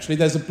page, actually.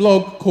 There's a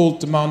blog called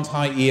Demand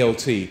High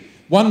ELT.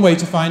 One way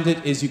to find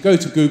it is you go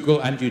to Google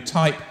and you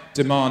type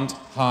Demand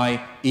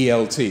High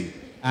ELT,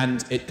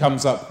 and it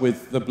comes up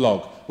with the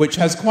blog, which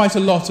has quite a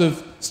lot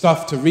of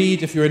stuff to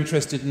read if you're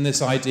interested in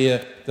this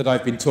idea that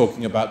I've been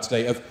talking about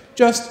today of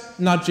just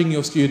nudging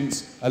your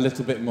students a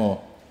little bit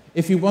more.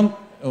 If you want...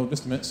 Oh,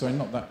 just a minute, sorry,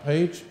 not that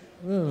page.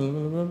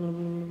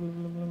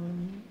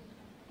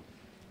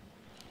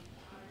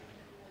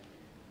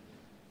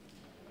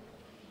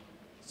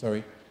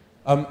 Sorry.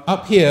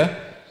 Up here,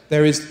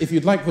 there is, if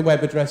you'd like the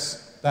web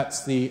address,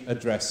 that's the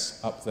address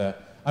up there.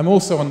 I'm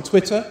also on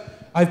Twitter.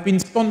 I've been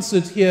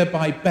sponsored here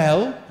by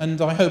Bell, and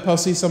I hope I'll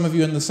see some of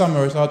you in the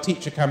summer at our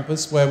teacher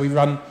campus, where we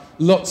run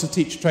lots of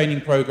teacher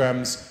training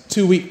programs,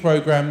 2-week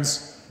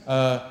programs,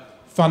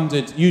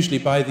 funded usually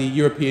by the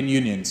European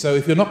Union. So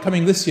if you're not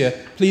coming this year,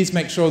 please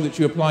make sure that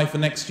you apply for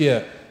next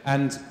year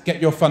and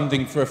get your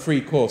funding for a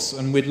free course,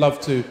 and we'd love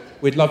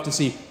to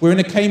see. We're in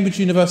a Cambridge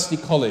University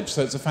college,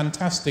 so it's a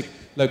fantastic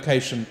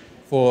location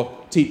for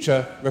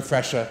teacher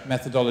refresher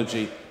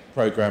methodology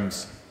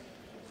programs.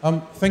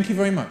 Thank you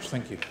very much.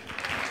 Thank you.